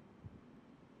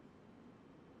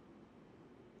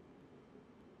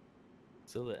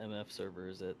 So the MF server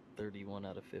is at 31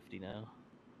 out of 50 now.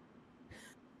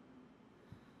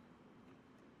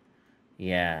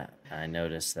 Yeah, I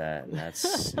noticed that. And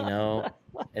that's, you know,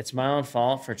 it's my own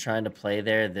fault for trying to play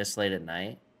there this late at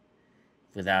night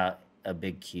without a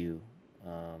big queue.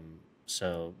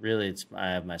 So really, I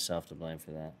have myself to blame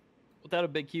for that. Without a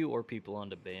big queue or people on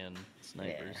to ban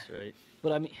snipers, right?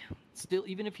 But I mean, still,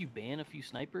 even if you ban a few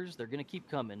snipers, they're going to keep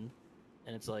coming.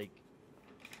 And it's like,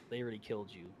 they already killed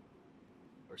you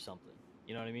or something.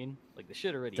 You know what I mean? Like, the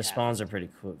shit already The happened. spawns are pretty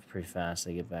pretty fast.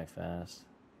 They get back fast.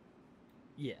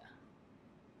 Yeah.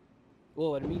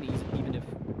 Well, what I mean is, even if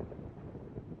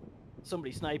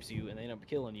somebody snipes you and they end up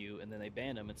killing you and then they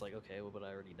ban them, it's like, okay, well, but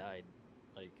I already died.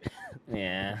 Like,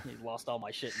 yeah. I lost all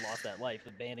my shit and lost that life.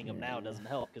 But banning them now doesn't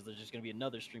help because there's just going to be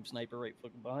another stream sniper right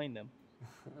fucking behind them.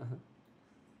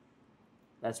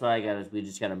 That's why we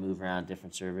just gotta move around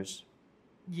different servers.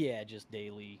 Yeah, just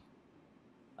daily.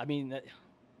 I mean,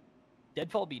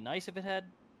 Deadfall would be nice if it had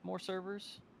more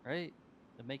servers, right?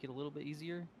 To make it a little bit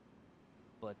easier.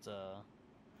 But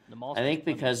the mall. I think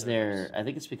because I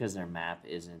think it's because their map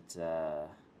isn't 100%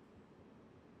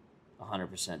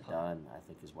 done. I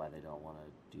think is why they don't want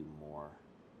to do more.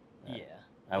 Yeah,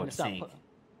 I would think.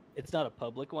 It's not a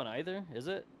public one either, is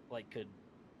it? Like, could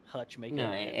Hutch make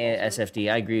No, a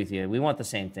SFD. I agree with you. We want the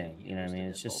same thing. You know what I mean?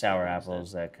 hosted It's just Deadfall sour server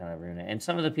apples that kind of ruin it. And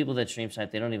some of the people that stream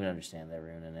site, they don't even understand they're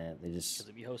ruining it. They just because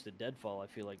if you hosted Deadfall, I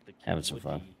feel like the having queue some would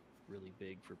fun. be really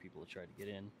big for people to try to get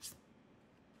in.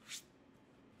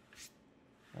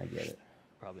 I get it.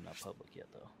 Probably not public yet,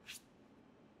 though.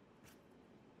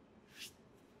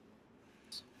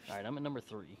 All right, I'm at number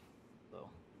 3, though.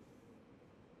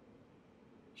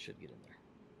 Should get in there.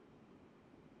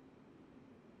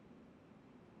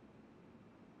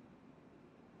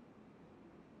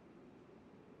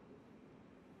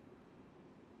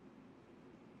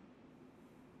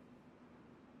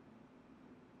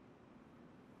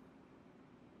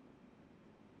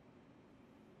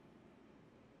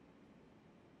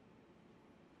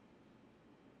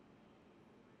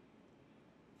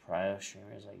 Prio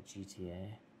streamers like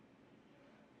GTA.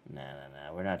 Nah.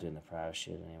 We're not doing the Prio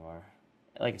shit anymore.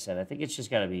 Like I said, I think it's just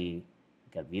gotta be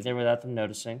there without them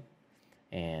noticing,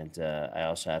 and I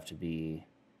also have to be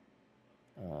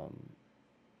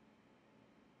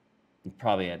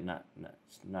probably at not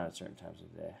at certain times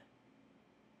of the day.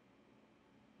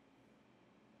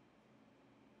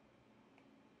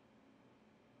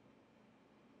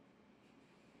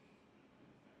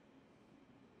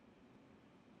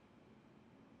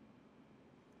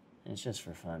 It's just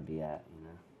for fun, be at, you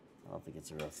know. I don't think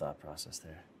it's a real thought process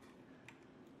there.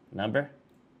 Number?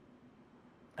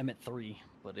 I'm at 3,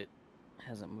 but it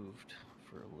hasn't moved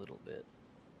for a little bit.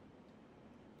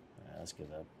 All right, let's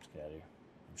give up. Let's get out of here.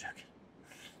 I'm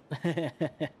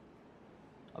joking.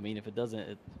 I mean, if it doesn't,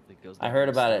 it goes. I heard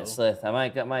about it, slow. Slith. I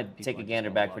might take a gander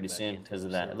back pretty soon because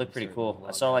of that. It looked pretty cool.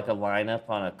 I saw like a lineup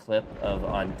on a clip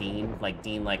on Dean. Like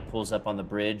Dean pulls up on the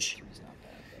bridge,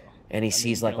 and he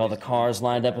sees like all the cars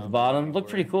lined up at the bottom. Looked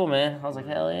pretty cool, man. I was like,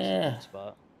 hell yeah.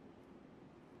 Spot.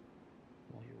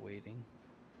 While you're waiting.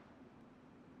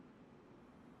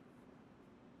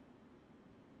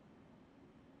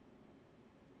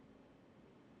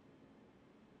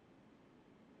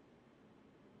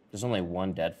 There's only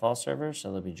one Deadfall server,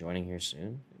 so they'll be joining here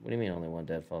soon. What do you mean only one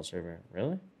Deadfall server?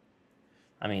 Really?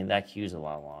 I mean, that queue's a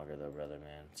lot longer though, brother,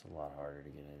 man. It's a lot harder to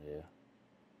get into.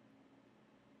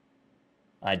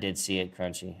 I did see it,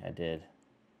 Crunchy. I did.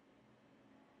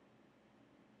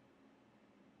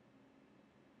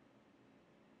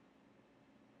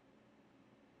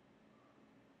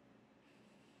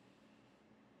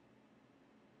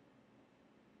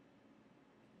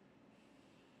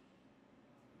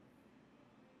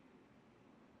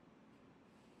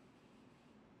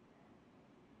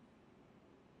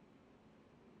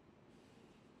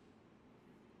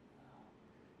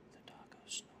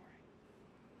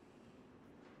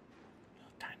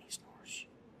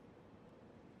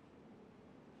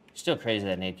 Still crazy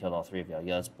that Nate killed all 3 of y'all.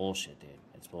 Yo, that's bullshit, dude.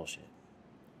 It's bullshit.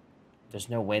 There's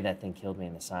no way that thing killed me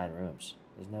in the side rooms.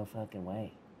 There's no fucking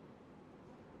way.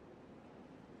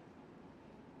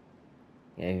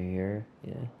 Yeah, you're here?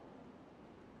 Yeah.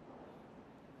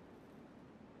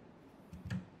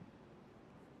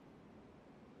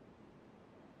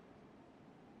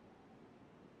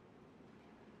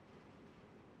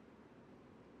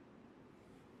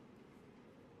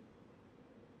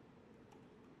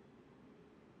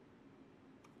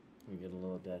 We get a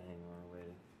little dead hanging around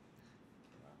waiting.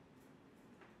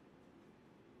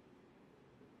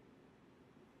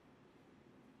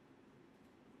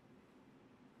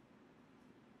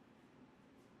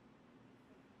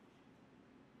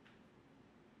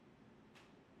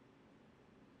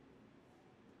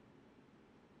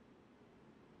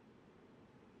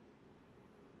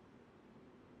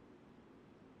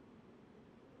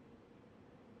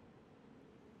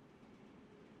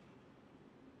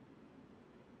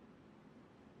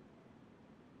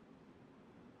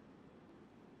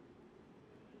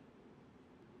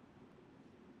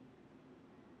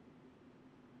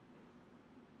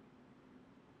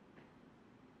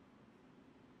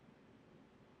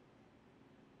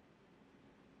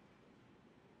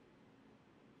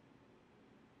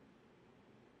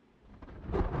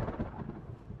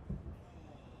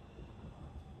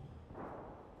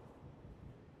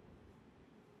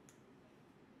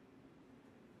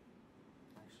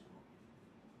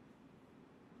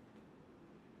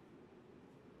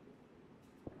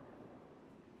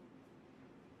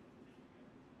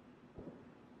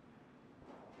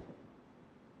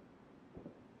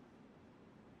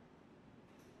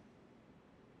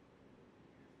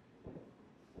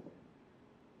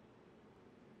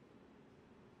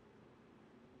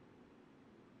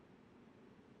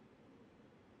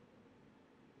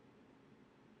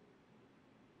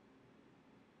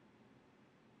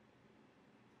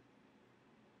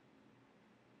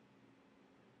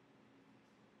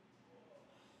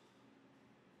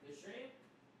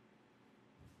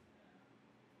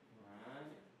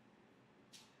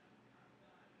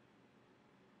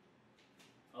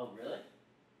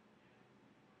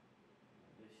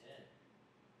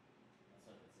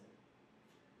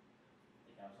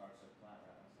 Alex Hart's so flat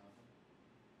right now, something.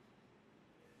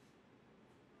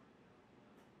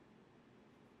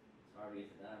 It's hard to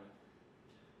get the diamond.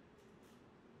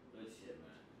 Good shit,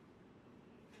 man.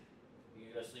 You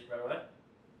gonna go sleep right away?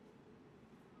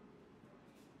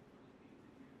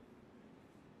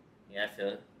 Yeah, I feel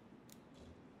it.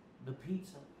 The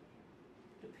pizza.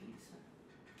 The pizza.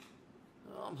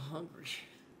 Oh, I'm hungry.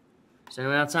 Is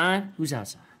anyone outside? Who's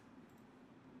outside?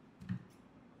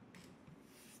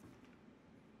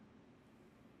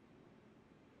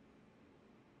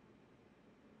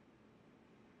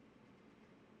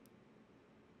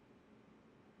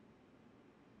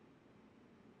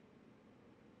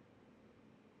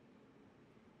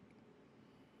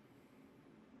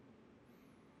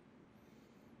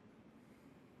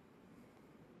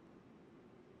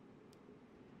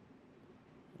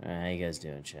 Alright, how you guys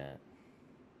doing, chat?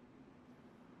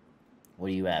 What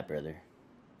are you at, brother?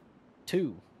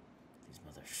 2. These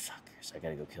motherfuckers. I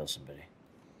gotta go kill somebody.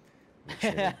 Make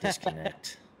sure they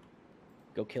disconnect.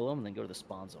 Go kill him and then go to the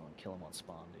spawn zone and kill him on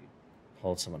spawn, dude.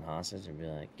 Hold someone hostage and be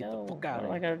like, Get the yo, fuck out what of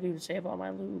do I here. gotta do to save all my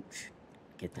loot?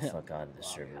 Get the fuck out of the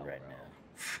Log server out, right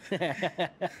bro.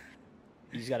 now.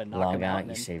 You just gotta knock Log him out, and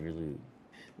you then save your loot.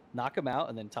 knock him out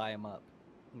and then tie him up.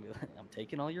 And be like, I'm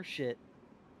taking all your shit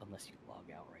unless you log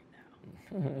out right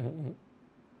now.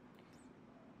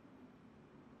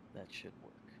 That should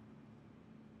work.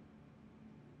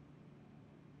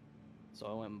 So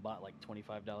I went and bought like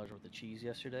 $25 worth of cheese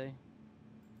yesterday.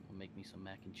 I'll make me some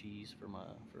mac and cheese for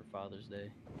Father's Day.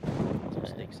 Some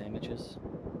steak sandwiches.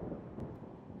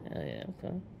 Hell yeah,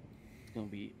 okay.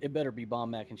 It better be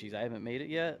bomb mac and cheese. I haven't made it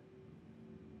yet.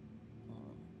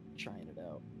 Trying it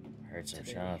out. Heard some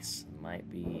today. shots. Might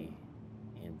be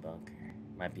in bunker.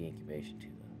 Might be incubation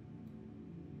too, though.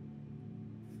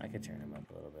 I could turn him up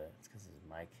a little bit. It's because his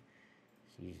mic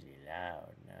is usually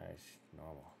loud. Now it's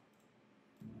normal.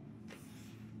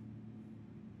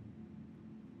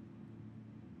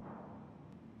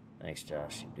 Thanks,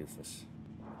 Josh, you doofus.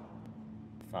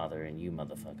 Father and you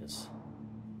motherfuckers.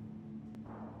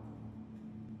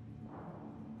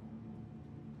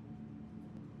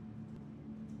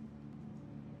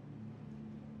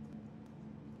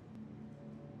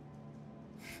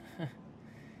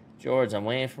 George, I'm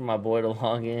waiting for my boy to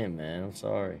log in, man. I'm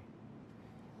sorry.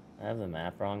 I have the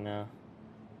map wrong now.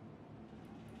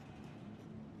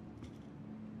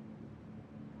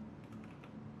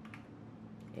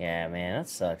 Yeah, man, that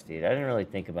sucks, dude. I didn't really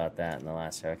think about that in the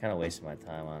last hour. I kind of wasted my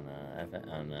time on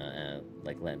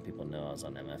like letting people know I was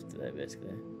on MF today,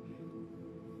 basically.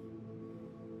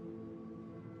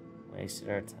 Wasted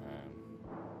our time.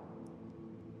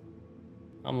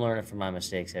 I'm learning from my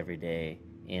mistakes every day,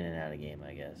 in and out of game,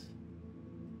 I guess.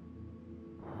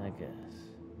 I guess.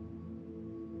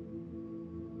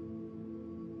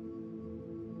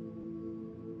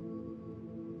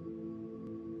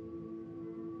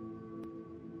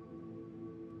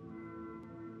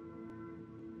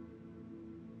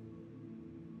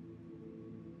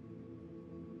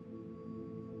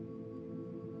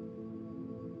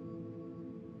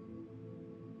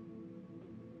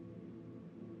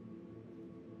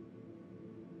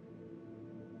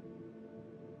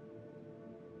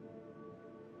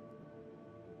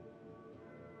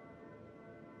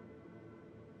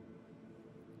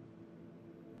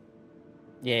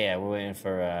 Yeah, we're waiting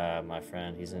for my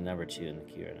friend. He's in number 2 in the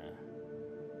queue right now.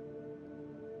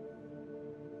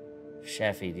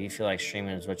 Sheffy, do you feel like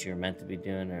streaming is what you were meant to be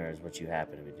doing, or is what you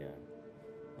happen to be doing?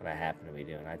 What I happen to be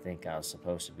doing. I think I was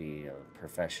supposed to be a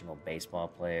professional baseball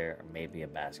player, or maybe a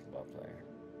basketball player.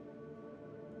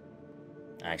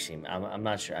 Actually, I'm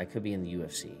not sure. I could be in the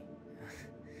UFC.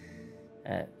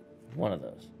 One of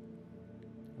those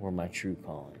were my true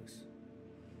callings.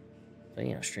 But,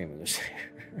 you know, streaming was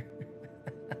there.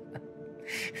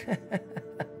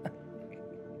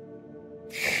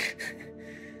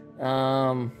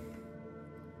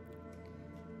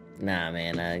 Nah,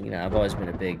 man. You know, I've always been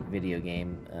a big video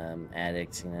game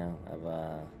addict. You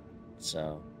know,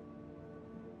 so.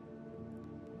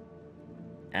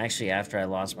 Actually, after I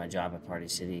lost my job at Party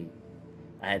City,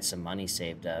 I had some money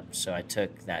saved up, so I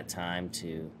took that time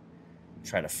to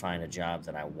try to find a job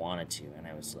that I wanted to, and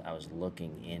I was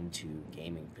looking into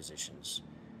gaming positions.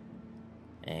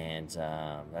 And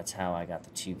that's how I got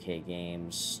the 2K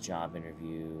Games job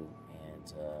interview,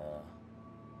 and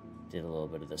did a little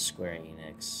bit of the Square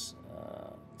Enix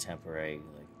temporary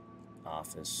like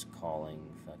office calling,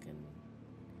 fucking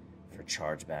for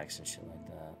chargebacks and shit like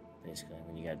that. Basically,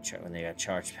 when they got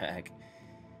charged back,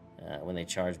 when they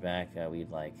charge back, we'd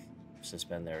like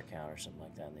suspend their account or something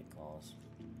like that, and they'd call us.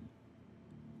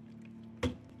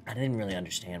 I didn't really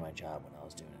understand my job when I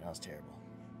was doing it. I was terrible.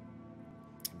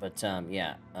 But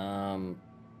yeah.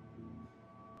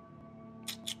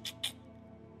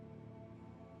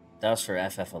 That was for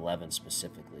FF11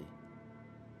 specifically.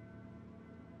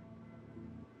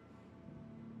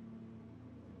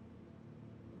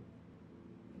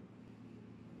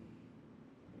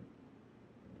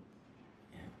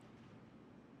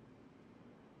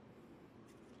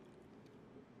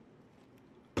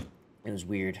 It was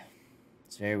weird.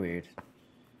 It's very weird.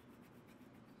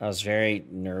 I was very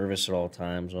nervous at all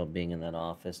times while being in that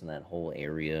office and that whole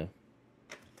area.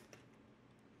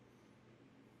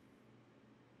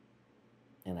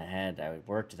 And I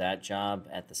worked that job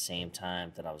at the same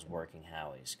time that I was working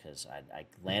Howie's, because I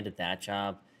landed that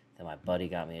job, then my buddy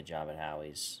got me a job at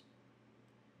Howie's.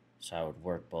 So I would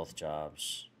work both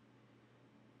jobs.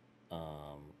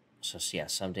 So yeah,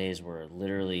 some days were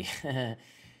literally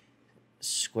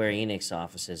Square Enix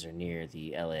offices are near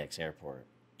the LAX airport.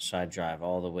 So I drive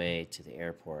all the way to the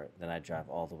airport, then I drive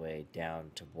all the way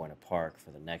down to Buena Park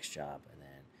for the next job, and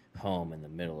then home in the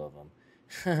middle of them.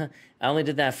 I only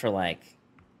did that for like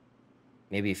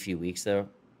maybe a few weeks though,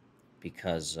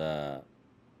 because the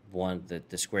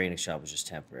Square Enix job was just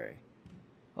temporary.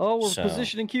 Oh, we're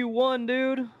positioning Q1,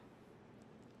 dude.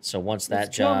 So once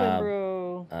that job,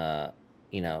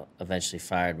 you know, eventually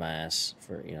fired my ass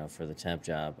for, you know, for the temp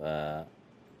job,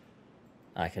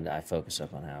 I focus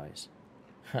up on Howie's.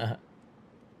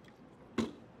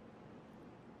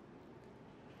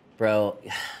 Bro,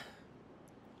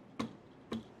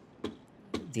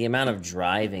 the amount of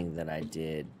driving that I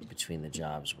did between the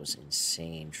jobs was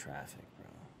insane traffic,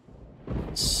 bro.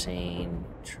 Insane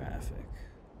traffic.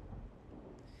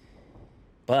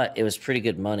 But it was pretty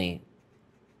good money,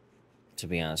 to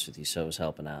be honest with you, so it was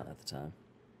helping out at the time.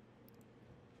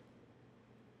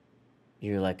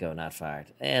 You were let go, not fired.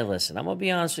 Hey, listen, I'm going to be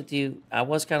honest with you. I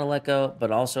was kind of let go, but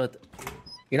also...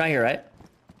 You're not here, right?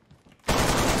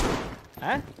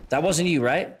 Huh? That wasn't you,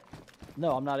 right?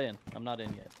 No, I'm not in. I'm not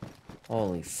in yet.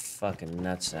 Holy fucking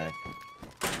nutsack.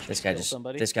 This guy just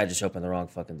opened the wrong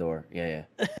fucking door. Yeah,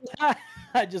 yeah.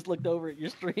 I just looked over at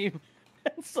your stream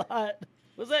and saw it.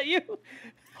 Was that you?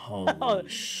 Holy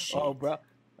shit. Oh, bro.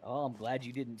 Oh, I'm glad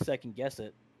you didn't second guess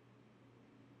it.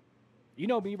 You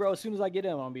know me, bro. As soon as I get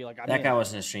in, I'm gonna be like, that guy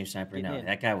wasn't a stream sniper. No,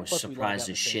 that guy was surprised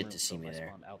as shit to see me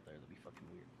there. Out there, that'd be fucking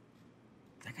weird.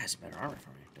 That guy's better armor for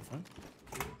me. The fuck?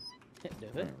 Do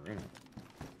it.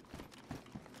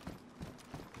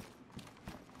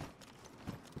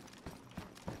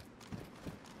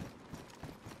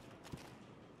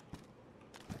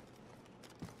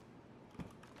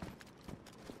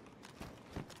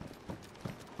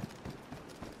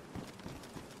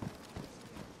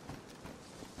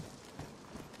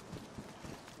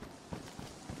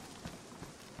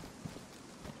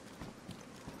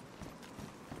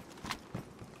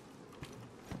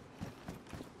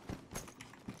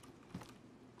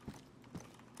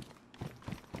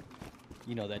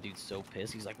 You know that dude's so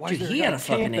pissed. He's like, "Why?" Dude, he had a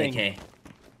fucking AK.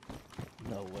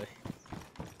 No way.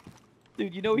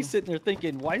 Dude, you know he's sitting there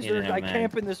thinking, "Why is there a guy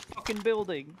camping this fucking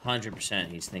building?" 100%,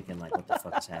 he's thinking like, "What the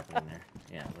fuck is happening there?"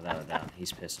 Yeah, without a doubt,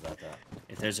 he's pissed about that.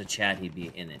 If there's a chat, he'd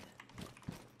be in it.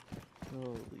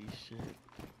 Holy shit.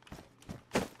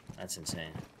 That's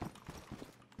insane.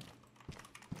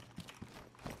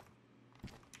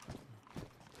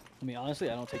 I mean, honestly,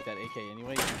 I don't take that AK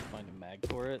anyway. You can find a mag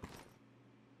for it.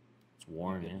 It's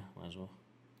worn, yeah. Might as well.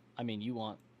 I mean, you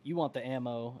want the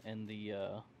ammo and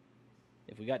the.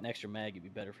 If we got an extra mag, it'd be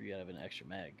better for you to have an extra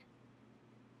mag.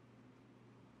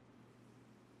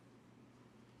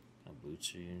 Got boots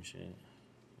for you and shit.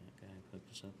 That guy cooked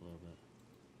us up a little bit.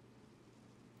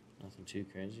 Nothing too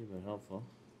crazy, but helpful.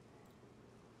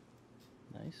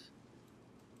 Nice.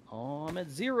 Oh, I'm at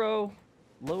 0.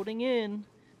 Loading in.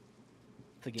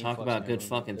 Talk about good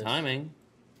fucking timing.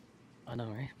 I know,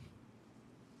 right?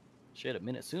 Shit, a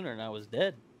minute sooner and I was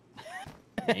dead.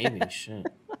 Maybe, shit.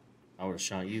 I would have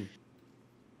shot you.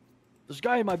 There's a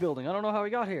guy in my building. I don't know how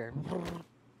he got here. I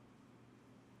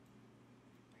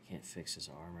can't fix his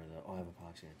armor, though. Oh, I have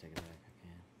epoxy. I take it back. I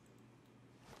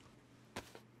can.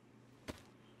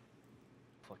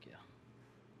 Fuck yeah.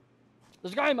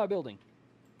 There's a guy in my building.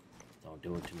 Don't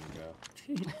do it to me,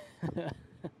 bro.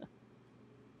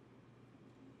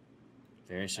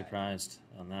 Very surprised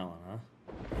on that one, huh?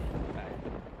 Alright.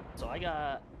 So I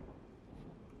got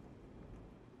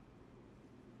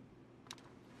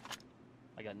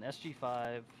an SG5.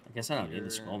 I guess I don't need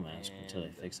the skull mask until they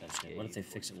fix that shit. What if they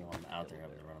fix it while I'm out there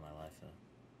having to run my life, though?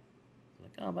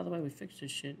 Like, oh, by the way, we fixed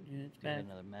this shit. Yeah, it's bad.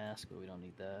 Another mask, but we don't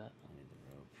need that. I don't need the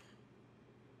rope.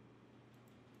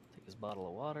 Take this bottle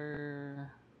of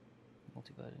water.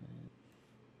 Multivitamin.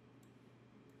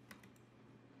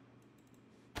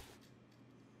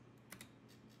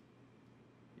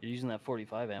 using that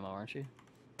 45 ammo, aren't you?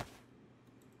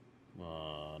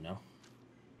 No.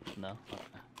 No.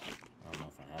 I don't know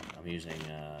if I have. I'm using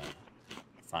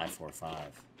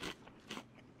 5.45.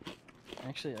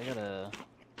 Actually, I got a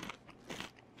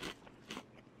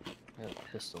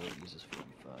pistol that uses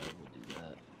 45. We'll do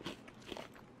that.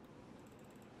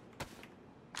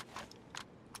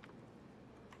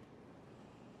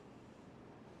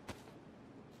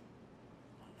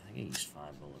 I think I used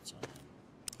 5 bullets on him.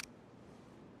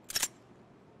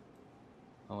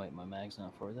 Oh wait, my mag's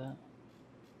not for that.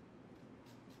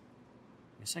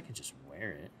 I guess I can just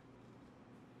wear it.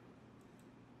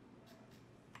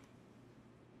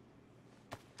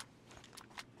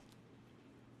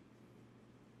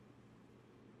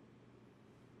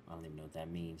 I don't even know what that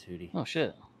means, Hootie. Oh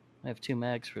shit. I have 2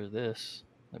 mags for this.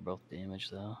 They're both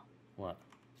damaged though. What?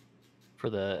 For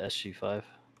the SG5.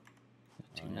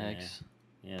 2 Oh, mags.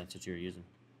 Yeah, that's what you were using.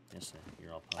 Yes,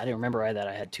 you're all pumped. I didn't remember that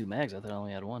I had 2 mags. I thought I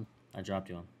only had 1. I dropped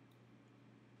you one.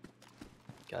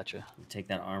 Gotcha. You take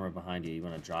that armor behind you. You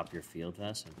want to drop your field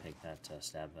vest and take that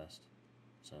stab vest.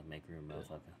 So make room,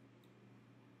 motherfucker.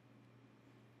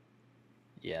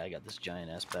 Yeah, I got this giant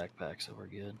ass backpack, so we're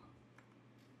good.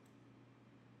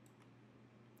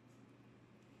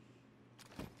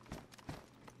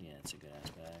 Yeah, it's a good ass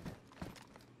bag.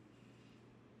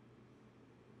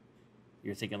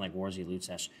 You're thinking like Warzy loot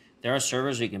stash. There are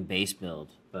servers where you can base build,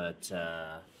 but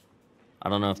I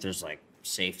don't know if there's like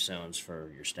safe zones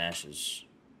for your stashes.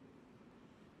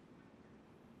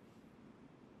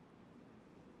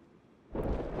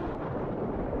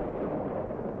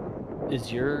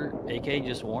 Is your AK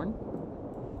just worn?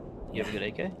 You have a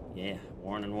good AK? Yeah,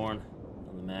 worn and worn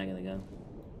on the mag of the gun.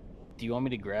 Do you want me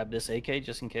to grab this AK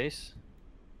just in case?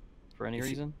 For any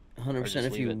reason? 100%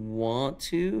 if you want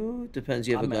to. Depends.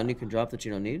 You have a gun you can drop that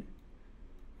you don't need?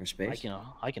 Or space?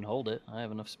 I can hold it. I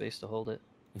have enough space to hold it.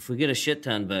 If we get a shit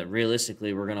ton, but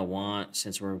realistically, we're going to want,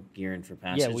 since we're gearing for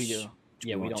passage. Yeah, we do.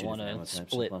 Yeah, we don't want to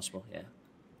split. Possible. Yeah.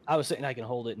 I was saying I can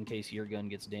hold it in case your gun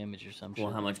gets damaged or something.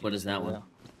 Well, how much? What is that one?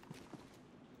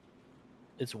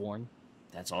 It's worn.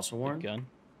 That's also worn? The gun.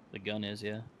 The gun is,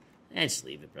 yeah. Just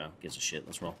leave it, bro. Gives a shit.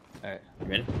 Let's roll. Alright. You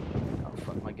ready? Oh,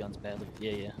 fuck, my gun's badly.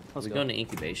 Yeah. Let's go into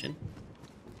incubation.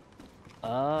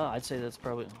 I'd say that's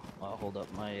probably... Well, hold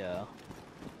up. My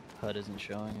HUD isn't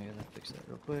showing. I gotta fix that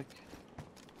real quick.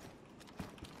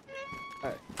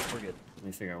 Alright, we're good. Let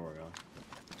me figure out where we're going.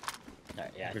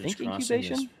 Alright, yeah, We're I think just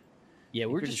incubation? Yeah,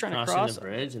 we're just trying to crossing cross the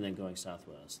bridge and then going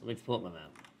southwest. Let me pull up my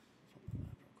map.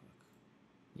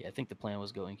 Yeah, I think the plan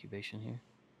was go incubation here.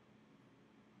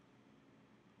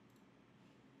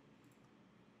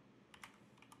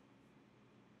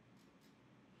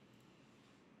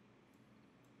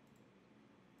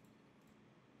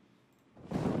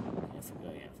 If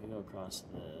we go across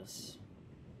this,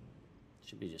 it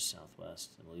should be just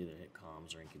southwest, and we'll either hit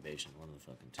comms or incubation, one of the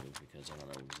fucking two, because I don't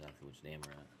know exactly which dam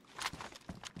we're at.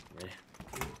 Ready?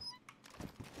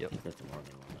 Yep. Hit the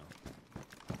northern one though.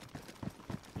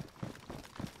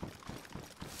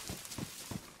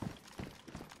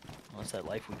 What's that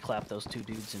life? We clapped those 2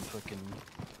 dudes in fucking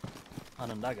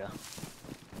Onondaga.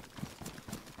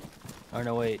 Or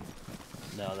no, wait.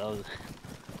 No, that was...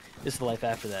 This is the life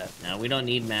after that. Now, we don't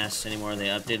need masks anymore. They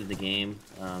updated the game.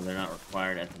 They're not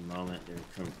required at the moment.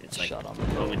 It's like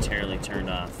momentarily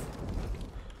turned off.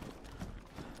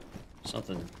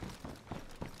 Something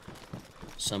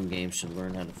some games should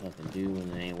learn how to fucking do when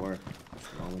it ain't work.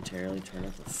 Momentarily turn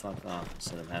it the fuck off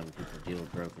instead of having people deal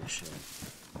with broken shit.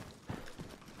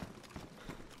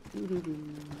 You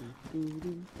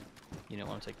don't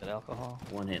want to take that alcohol?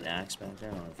 One hit axe back there.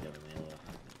 I don't know if you ever made it.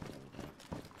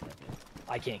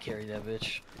 I can't carry that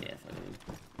bitch. Yeah, fucking.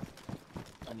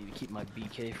 I need to keep my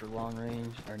BK for long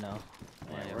range. Or no.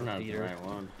 Yeah, we're not at the right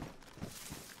one.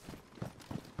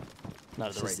 Not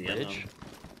at the right bridge?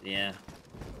 Yeah.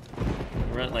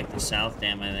 We're at like the south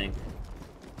dam, I think.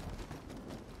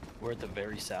 We're at the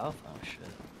very south? Oh shit.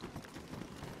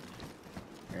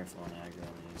 Careful on aggro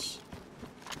on these.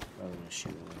 Probably gonna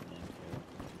shoot him.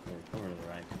 Come over to the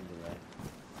right, come to the right.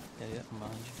 Yeah, I'm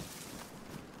behind you.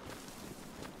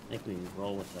 I think we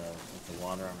roll with the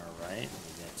water on our right when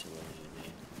we get to where we need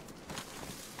to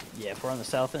be. Yeah, if we're on the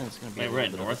south end, it's gonna be. Wait, we're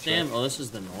at North Dam? Oh, this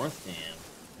is the North Dam.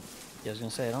 Yeah, I was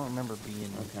gonna say I don't remember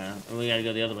being. Okay, and we gotta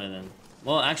go the other way then.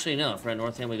 Well, actually, no. If we're at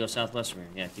North Dam, we go southwest from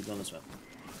here. Yeah, keep going this way.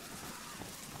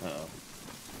 Uh-oh.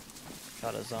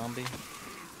 Got a zombie.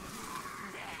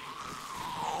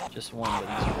 Just one,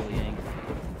 but he's really angry.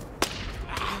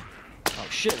 Oh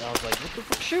shit! I was like, what the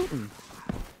fuck shooting?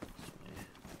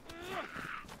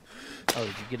 Oh,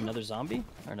 did you get another zombie?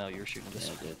 Or no, you were shooting this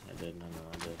one? I did. No,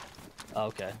 I did. Oh,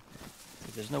 okay.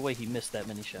 There's no way he missed that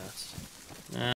many shots.